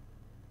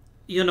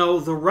 you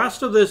know, the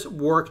rest of this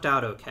worked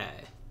out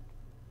okay.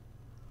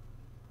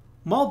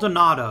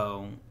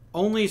 Maldonado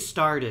only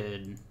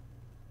started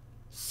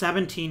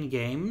 17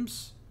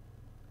 games,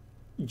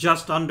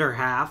 just under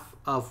half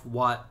of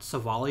what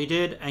Savali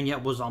did, and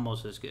yet was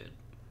almost as good.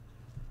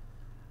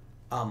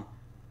 Um,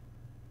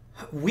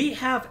 we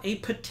have a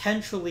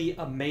potentially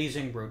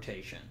amazing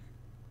rotation,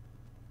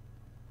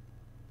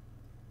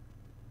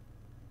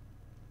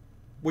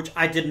 which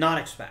I did not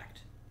expect.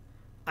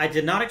 I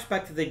did not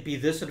expect that they'd be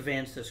this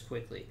advanced this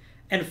quickly.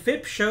 And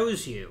FIP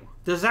shows you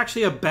there's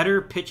actually a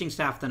better pitching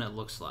staff than it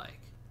looks like.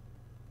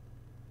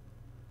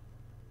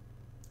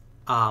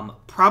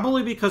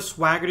 Probably because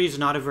Swaggerty's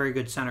not a very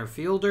good center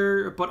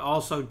fielder, but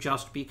also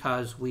just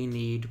because we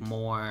need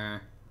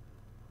more...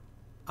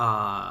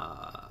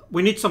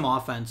 we need some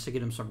offense to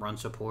get him some run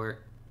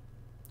support.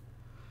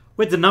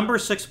 With the number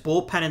 6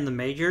 bullpen in the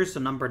majors, the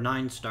number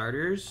 9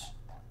 starters,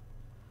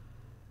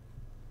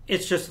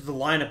 it's just that the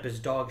lineup is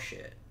dog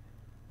shit.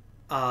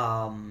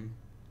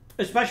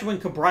 Especially when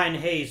Cabrian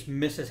Hayes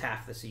misses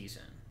half the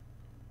season.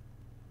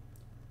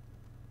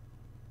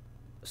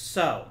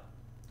 So,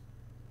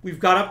 we've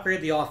got to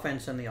upgrade the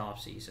offense in the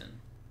offseason.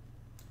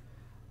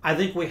 I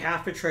think we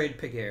have to trade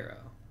Peguero.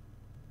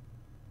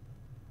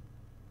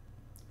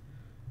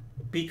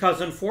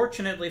 Because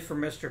unfortunately for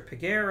Mr.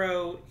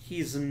 Peguero,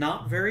 he's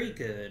not very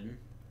good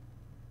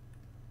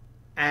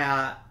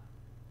at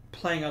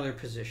playing other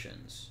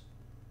positions.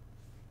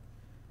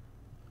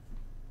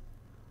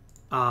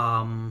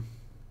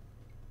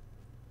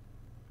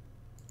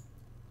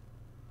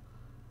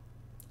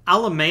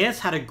 Alamaeus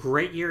had a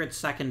great year at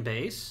second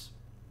base.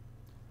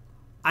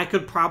 I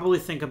could probably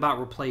think about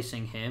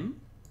replacing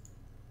him.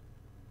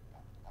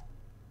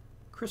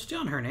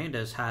 Christian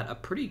Hernandez had a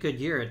pretty good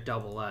year at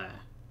Double-A.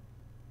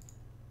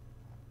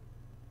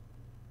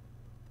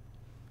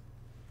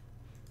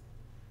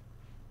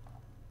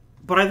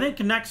 But I think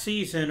next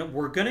season,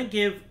 we're going to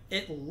give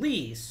at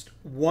least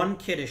one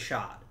kid a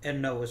shot at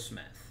Noah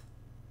Smith.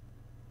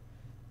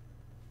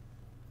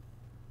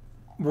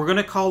 We're going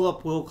to call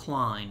up Will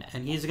Klein,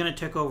 and he's going to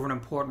take over an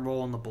important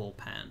role in the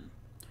bullpen.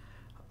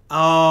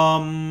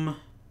 I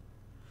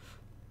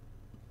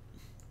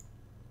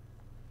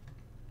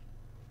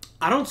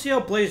don't see how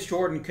Blaze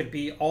Jordan could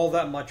be all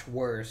that much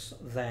worse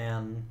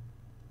than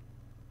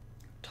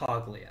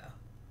Toglia.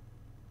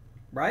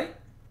 Right?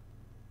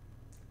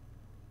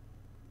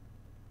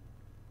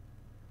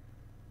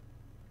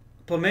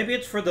 But maybe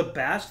it's for the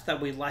best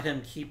that we let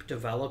him keep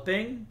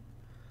developing.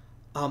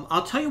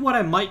 I'll tell you what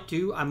I might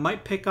do. I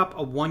might pick up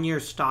a 1-year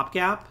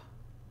stopgap.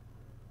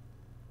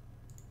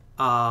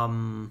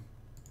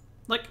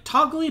 Like,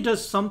 Toglia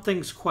does some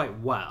things quite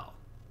well.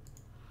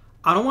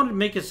 I don't want to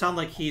make it sound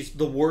like he's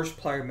the worst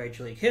player in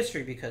Major League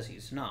history, because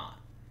he's not.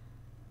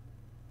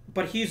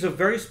 But he's a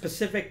very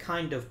specific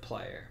kind of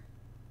player.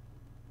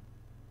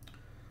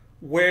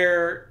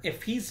 Where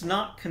if he's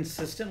not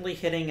consistently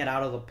hitting it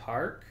out of the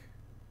park,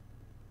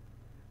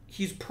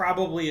 he's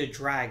probably a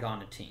drag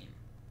on a team.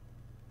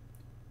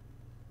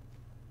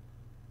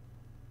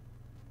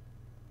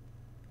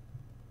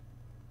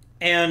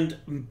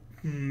 And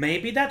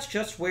maybe that's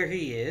just where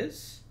he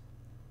is.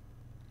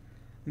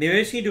 Maybe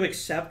I just need to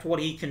accept what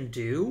he can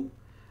do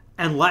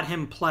and let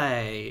him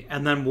play,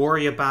 and then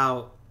worry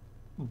about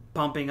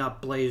bumping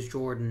up Blaze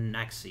Jordan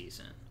next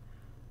season.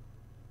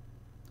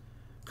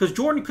 Because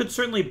Jordan could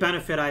certainly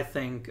benefit, I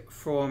think,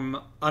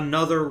 from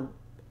another,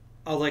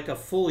 like a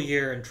full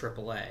year in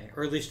AAA,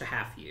 or at least a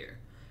half year.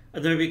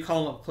 And then maybe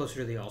call him up closer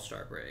to the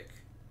All-Star break.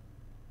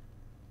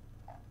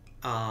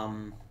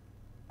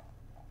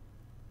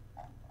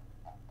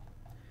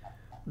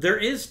 There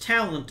is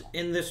talent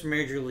in this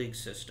Major League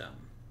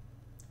system.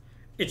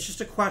 It's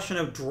just a question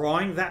of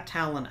drawing that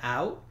talent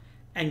out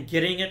and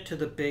getting it to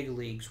the big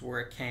leagues where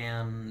it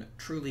can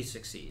truly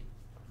succeed.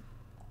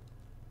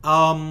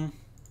 I'm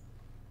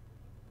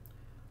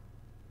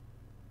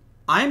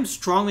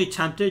strongly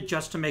tempted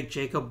just to make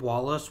Jacob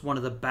Wallace one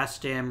of the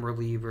best damn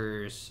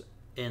relievers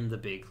in the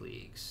big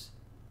leagues.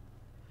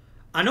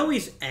 I know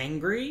he's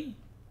angry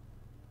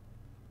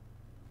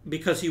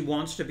because he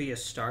wants to be a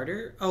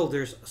starter. Oh,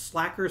 there's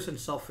slackers and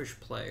selfish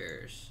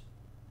players.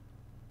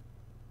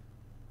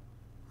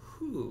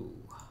 Who?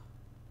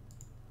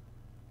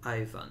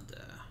 I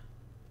wonder.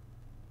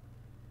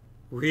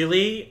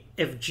 Really?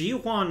 If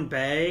Ji-hwan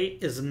Bae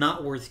is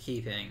not worth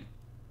keeping,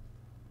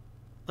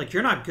 like,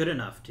 you're not good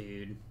enough,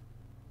 dude.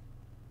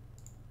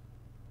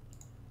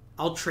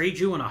 I'll trade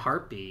you in a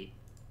heartbeat.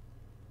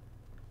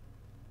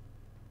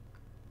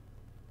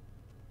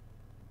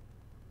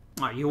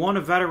 Alright, you want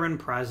a veteran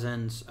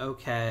presence.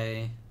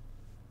 Okay.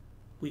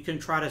 We can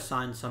try to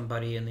sign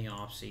somebody in the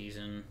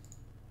offseason.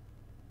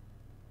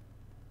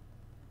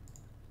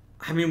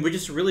 I mean, we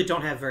just really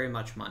don't have very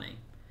much money.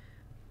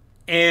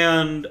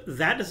 And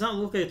that does not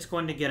look like it's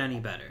going to get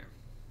any better.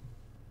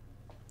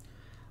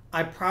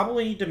 I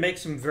probably need to make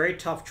some very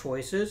tough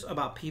choices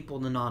about people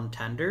in the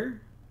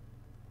non-tender,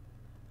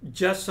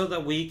 just so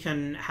that we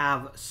can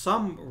have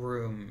some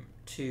room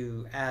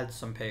to add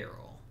some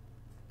payroll.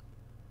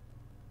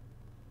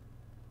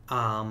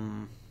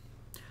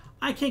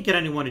 I can't get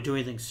anyone to do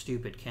anything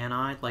stupid, can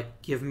I?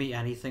 Like, give me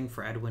anything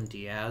for Edwin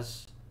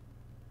Diaz?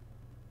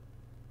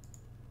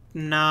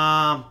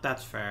 Nah,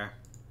 that's fair.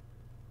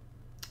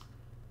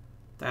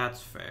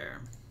 That's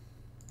fair.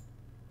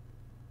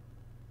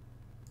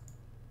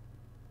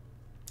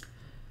 'Cause,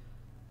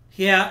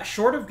 Yeah,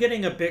 short of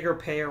getting a bigger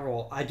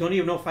payroll, I don't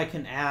even know if I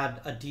can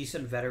add a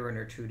decent veteran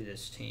or two to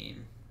this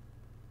team.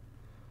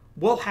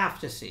 We'll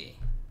have to see.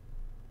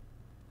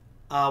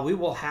 We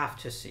will have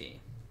to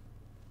see.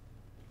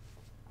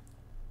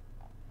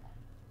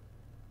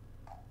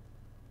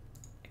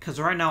 Because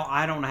right now,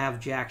 I don't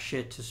have jack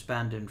shit to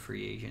spend in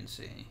free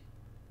agency.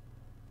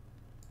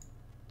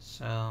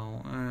 So,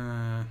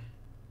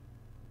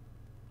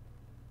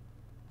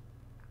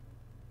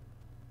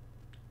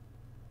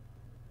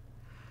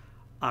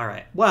 all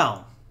right.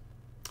 Well,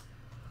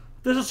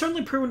 this has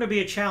certainly proven to be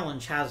a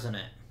challenge, hasn't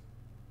it?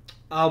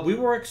 We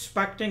were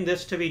expecting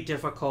this to be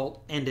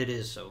difficult, and it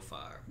is so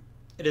far.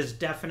 It is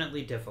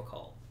definitely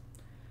difficult.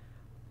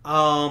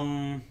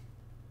 And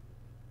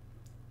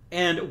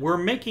we're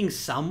making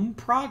some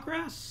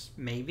progress,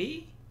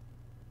 maybe.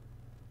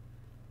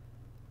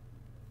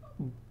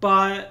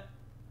 But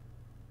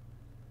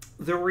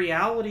the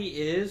reality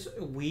is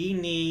we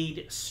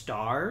need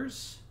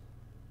stars,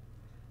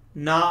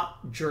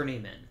 not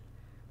journeymen.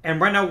 And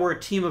right now we're a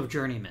team of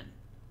journeymen.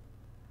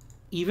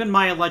 Even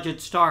my alleged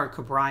star,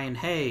 Cabrian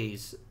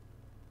Hayes,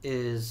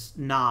 is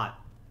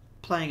not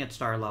playing at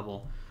star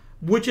level,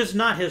 which is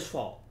not his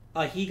fault.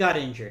 He got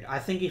injured. I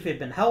think if he'd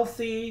been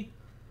healthy,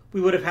 we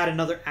would have had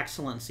another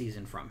excellent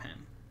season from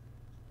him.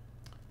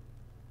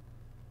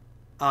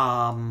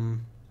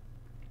 And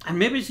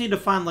maybe we just need to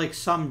find like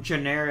some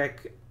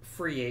generic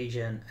free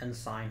agent and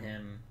sign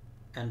him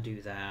and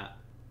do that.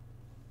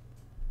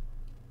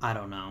 I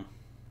don't know.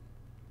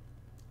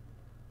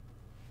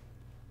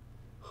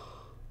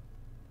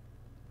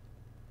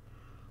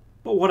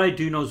 But what I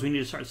do know is we need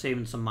to start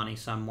saving some money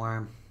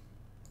somewhere.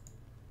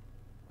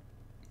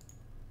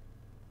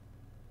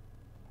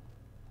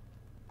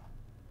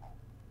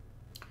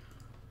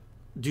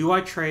 Do I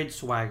trade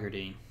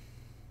Swaggerty?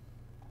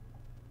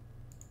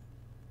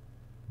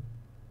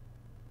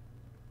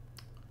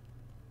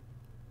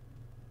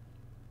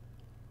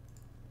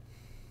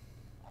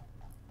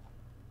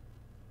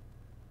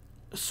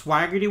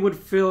 Swaggerty would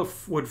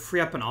free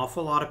up an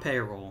awful lot of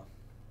payroll.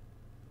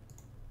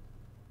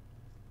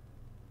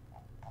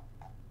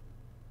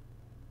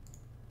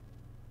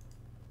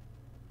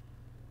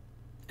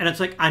 And it's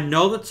like, I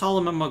know that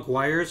Solomon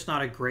McGuire's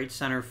not a great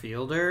center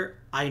fielder.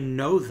 I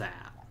know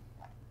that.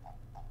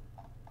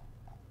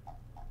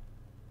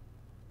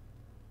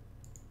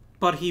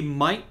 But he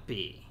might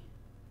be.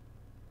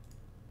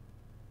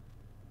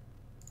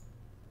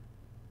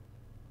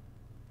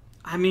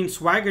 I mean,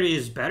 Swaggerty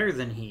is better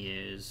than he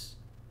is.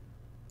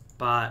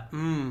 But,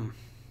 we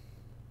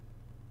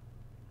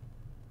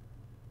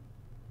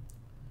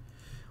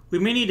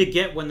may need to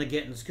get when the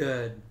getting's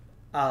good,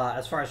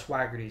 as far as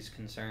Swaggerty's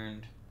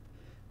concerned.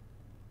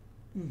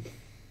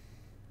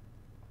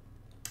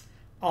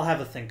 I'll have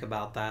a think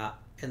about that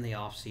in the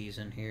off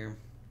season here.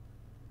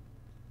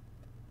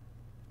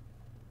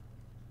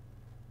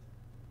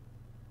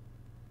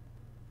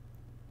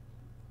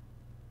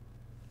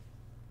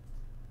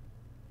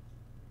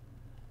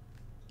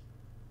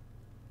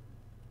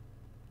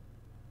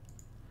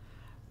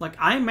 Like,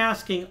 I'm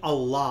asking a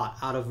lot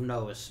out of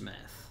Noah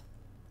Smith.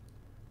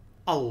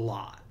 A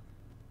lot.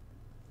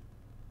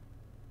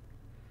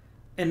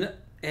 And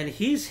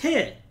he's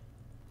hit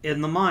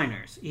in the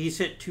minors. He's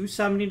hit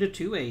 270 to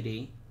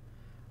 280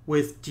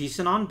 with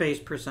decent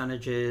on-base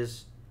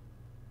percentages,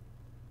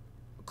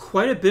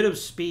 quite a bit of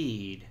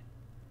speed,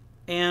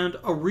 and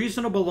a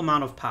reasonable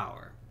amount of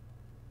power.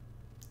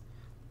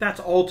 That's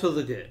all to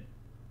the good.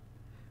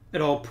 It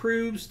all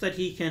proves that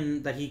he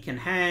can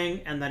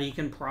hang and that he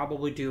can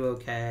probably do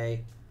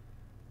okay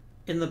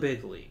in the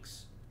big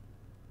leagues.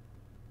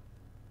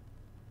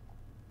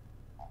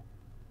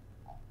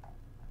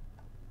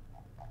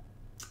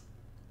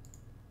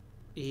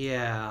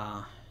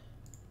 Yeah.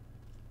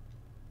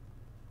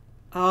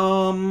 I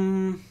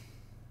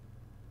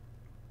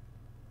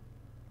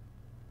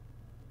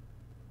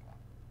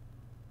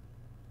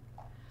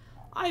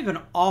have an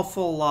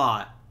awful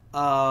lot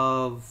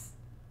of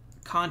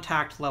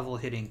contact level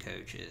hitting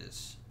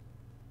coaches.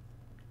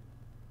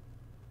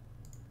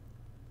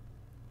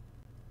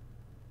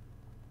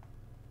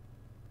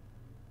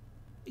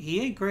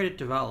 He ain't great at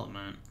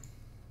development.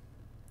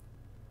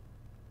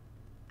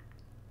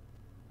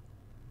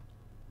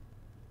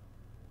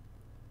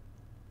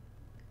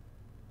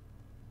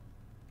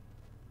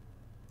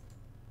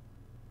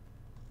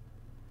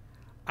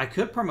 I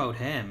could promote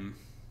him.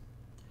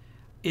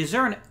 Is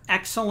there an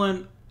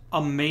excellent,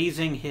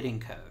 amazing hitting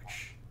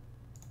coach?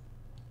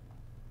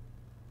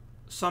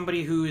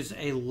 Somebody who's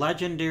a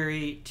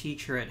legendary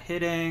teacher at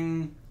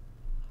hitting,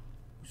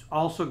 who's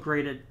also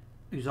great at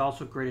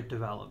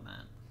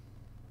development.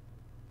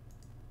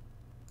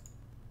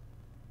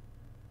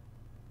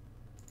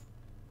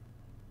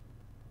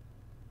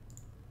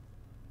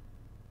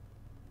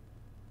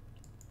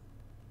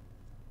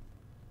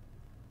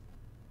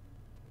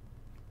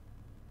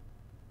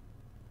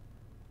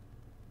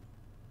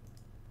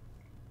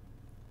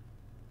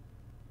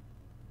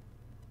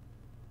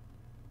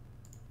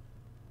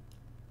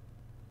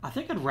 I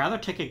think I'd rather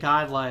take a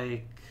guy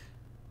like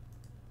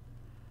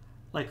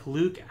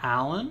Luke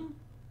Allen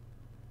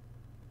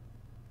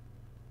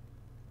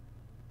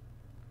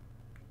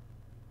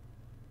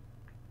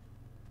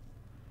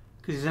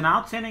Because he's an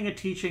outstanding at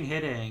teaching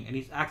hitting, and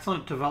he's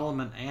excellent at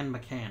development and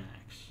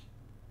mechanics.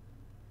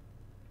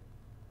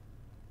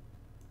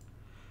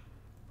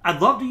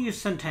 I'd love to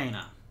use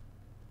Centena.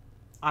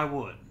 I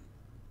would.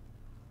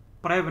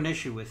 But I have an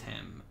issue with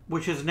him,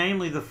 which is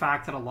namely the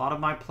fact that a lot of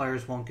my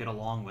players won't get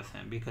along with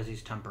him because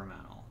he's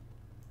temperamental.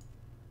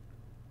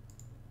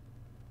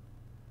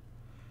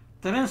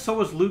 Then so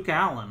was Luke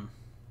Allen.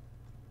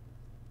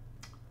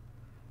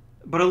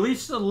 But at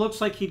least it looks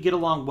like he'd get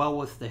along well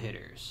with the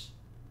hitters.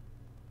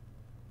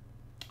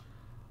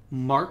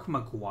 Mark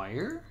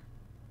McGwire?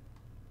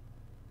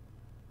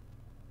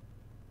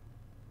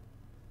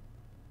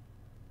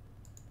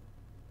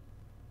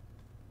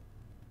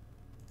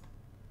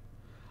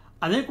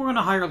 I think we're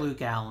gonna hire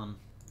Luke Allen.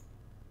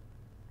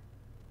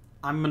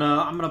 I'm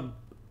gonna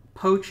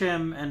poach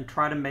him and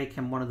try to make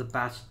him one of the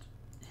best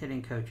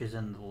hitting coaches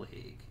in the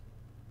league.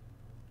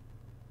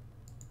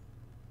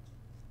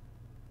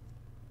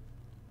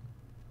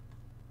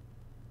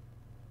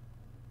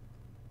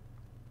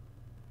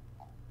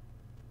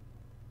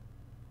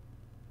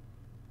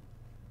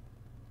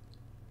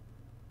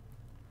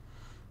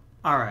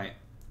 All right.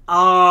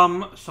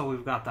 So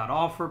we've got that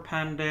offer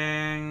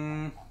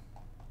pending.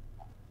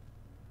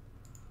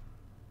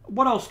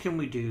 What else can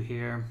we do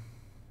here?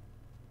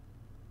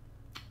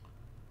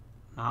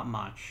 Not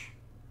much.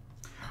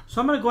 So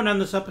I'm going to go and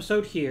end this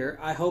episode here.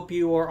 I hope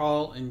you are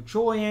all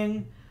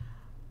enjoying.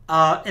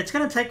 It's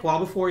going to take a while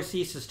before we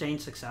see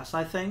sustained success,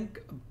 I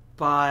think.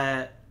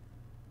 But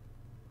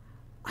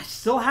I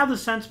still have the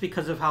sense,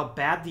 because of how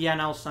bad the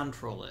NL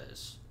Central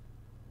is,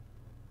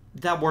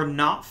 that we're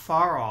not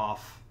far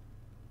off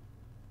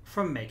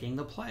from making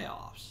the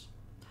playoffs.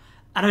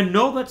 And I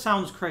know that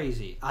sounds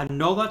crazy. I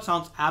know that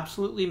sounds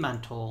absolutely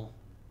mental.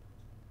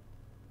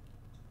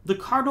 The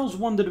Cardinals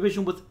won the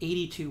division with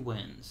 82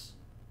 wins.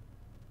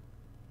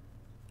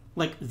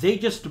 Like, they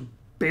just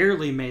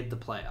barely made the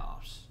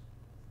playoffs.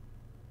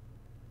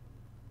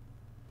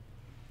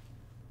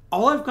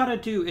 All I've got to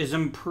do is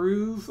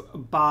improve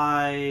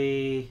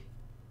by,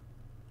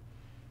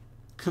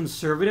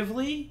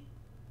 conservatively,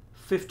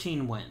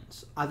 15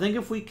 wins. I think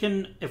if we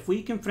can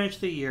finish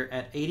the year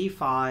at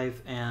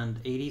 85 and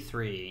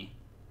 83,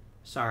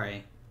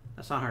 sorry,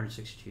 that's not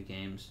 162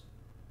 games.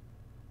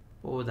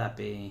 What would that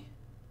be?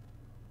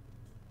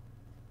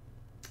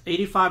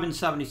 85 and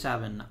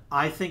 77.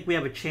 I think we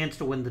have a chance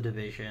to win the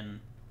division.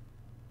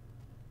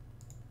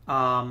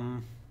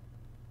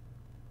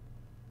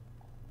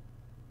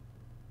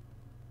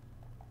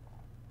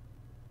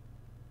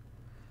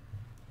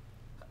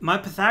 My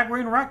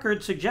Pythagorean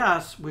record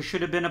suggests we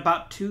should have been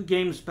about 2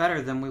 games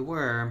better than we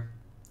were.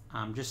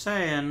 I'm just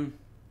saying.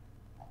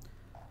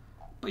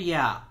 But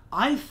yeah,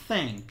 I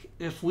think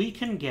if we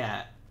can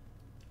get...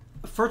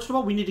 First of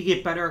all, we need to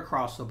get better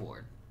across the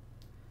board.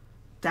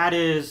 That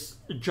is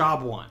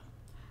job one.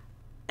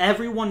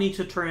 Everyone needs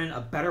to turn in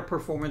a better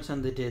performance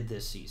than they did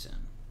this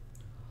season.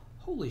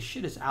 Holy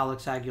shit, is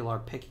Alex Aguilar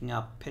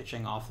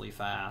pitching awfully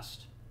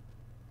fast.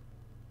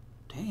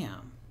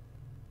 Damn.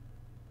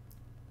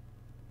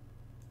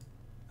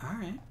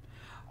 Alright.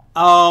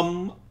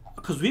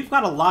 Because we've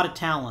got a lot of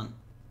talent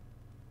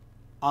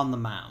on the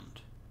mound.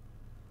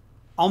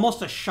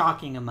 Almost a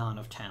shocking amount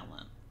of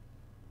talent.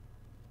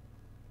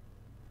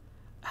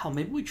 Hell,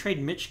 maybe we trade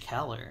Mitch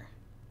Keller.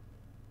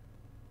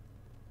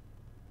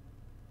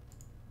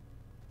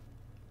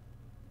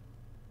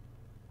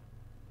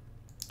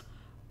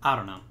 I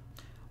don't know.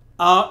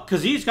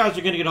 Because these guys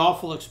are going to get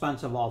awful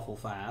expensive awful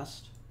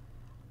fast.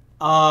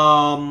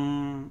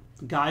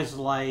 Guys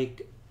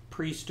like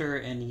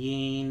Priester and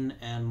Yeen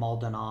and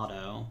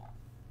Maldonado.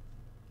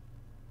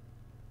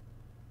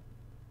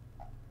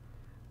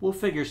 We'll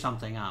figure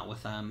something out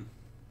with them.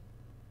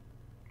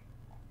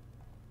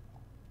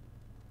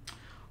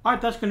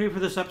 Alright, that's going to be it for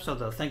this episode,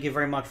 though. Thank you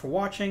very much for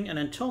watching, and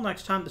until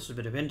next time, this is a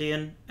bit of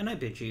Indian, and I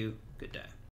bid you good day.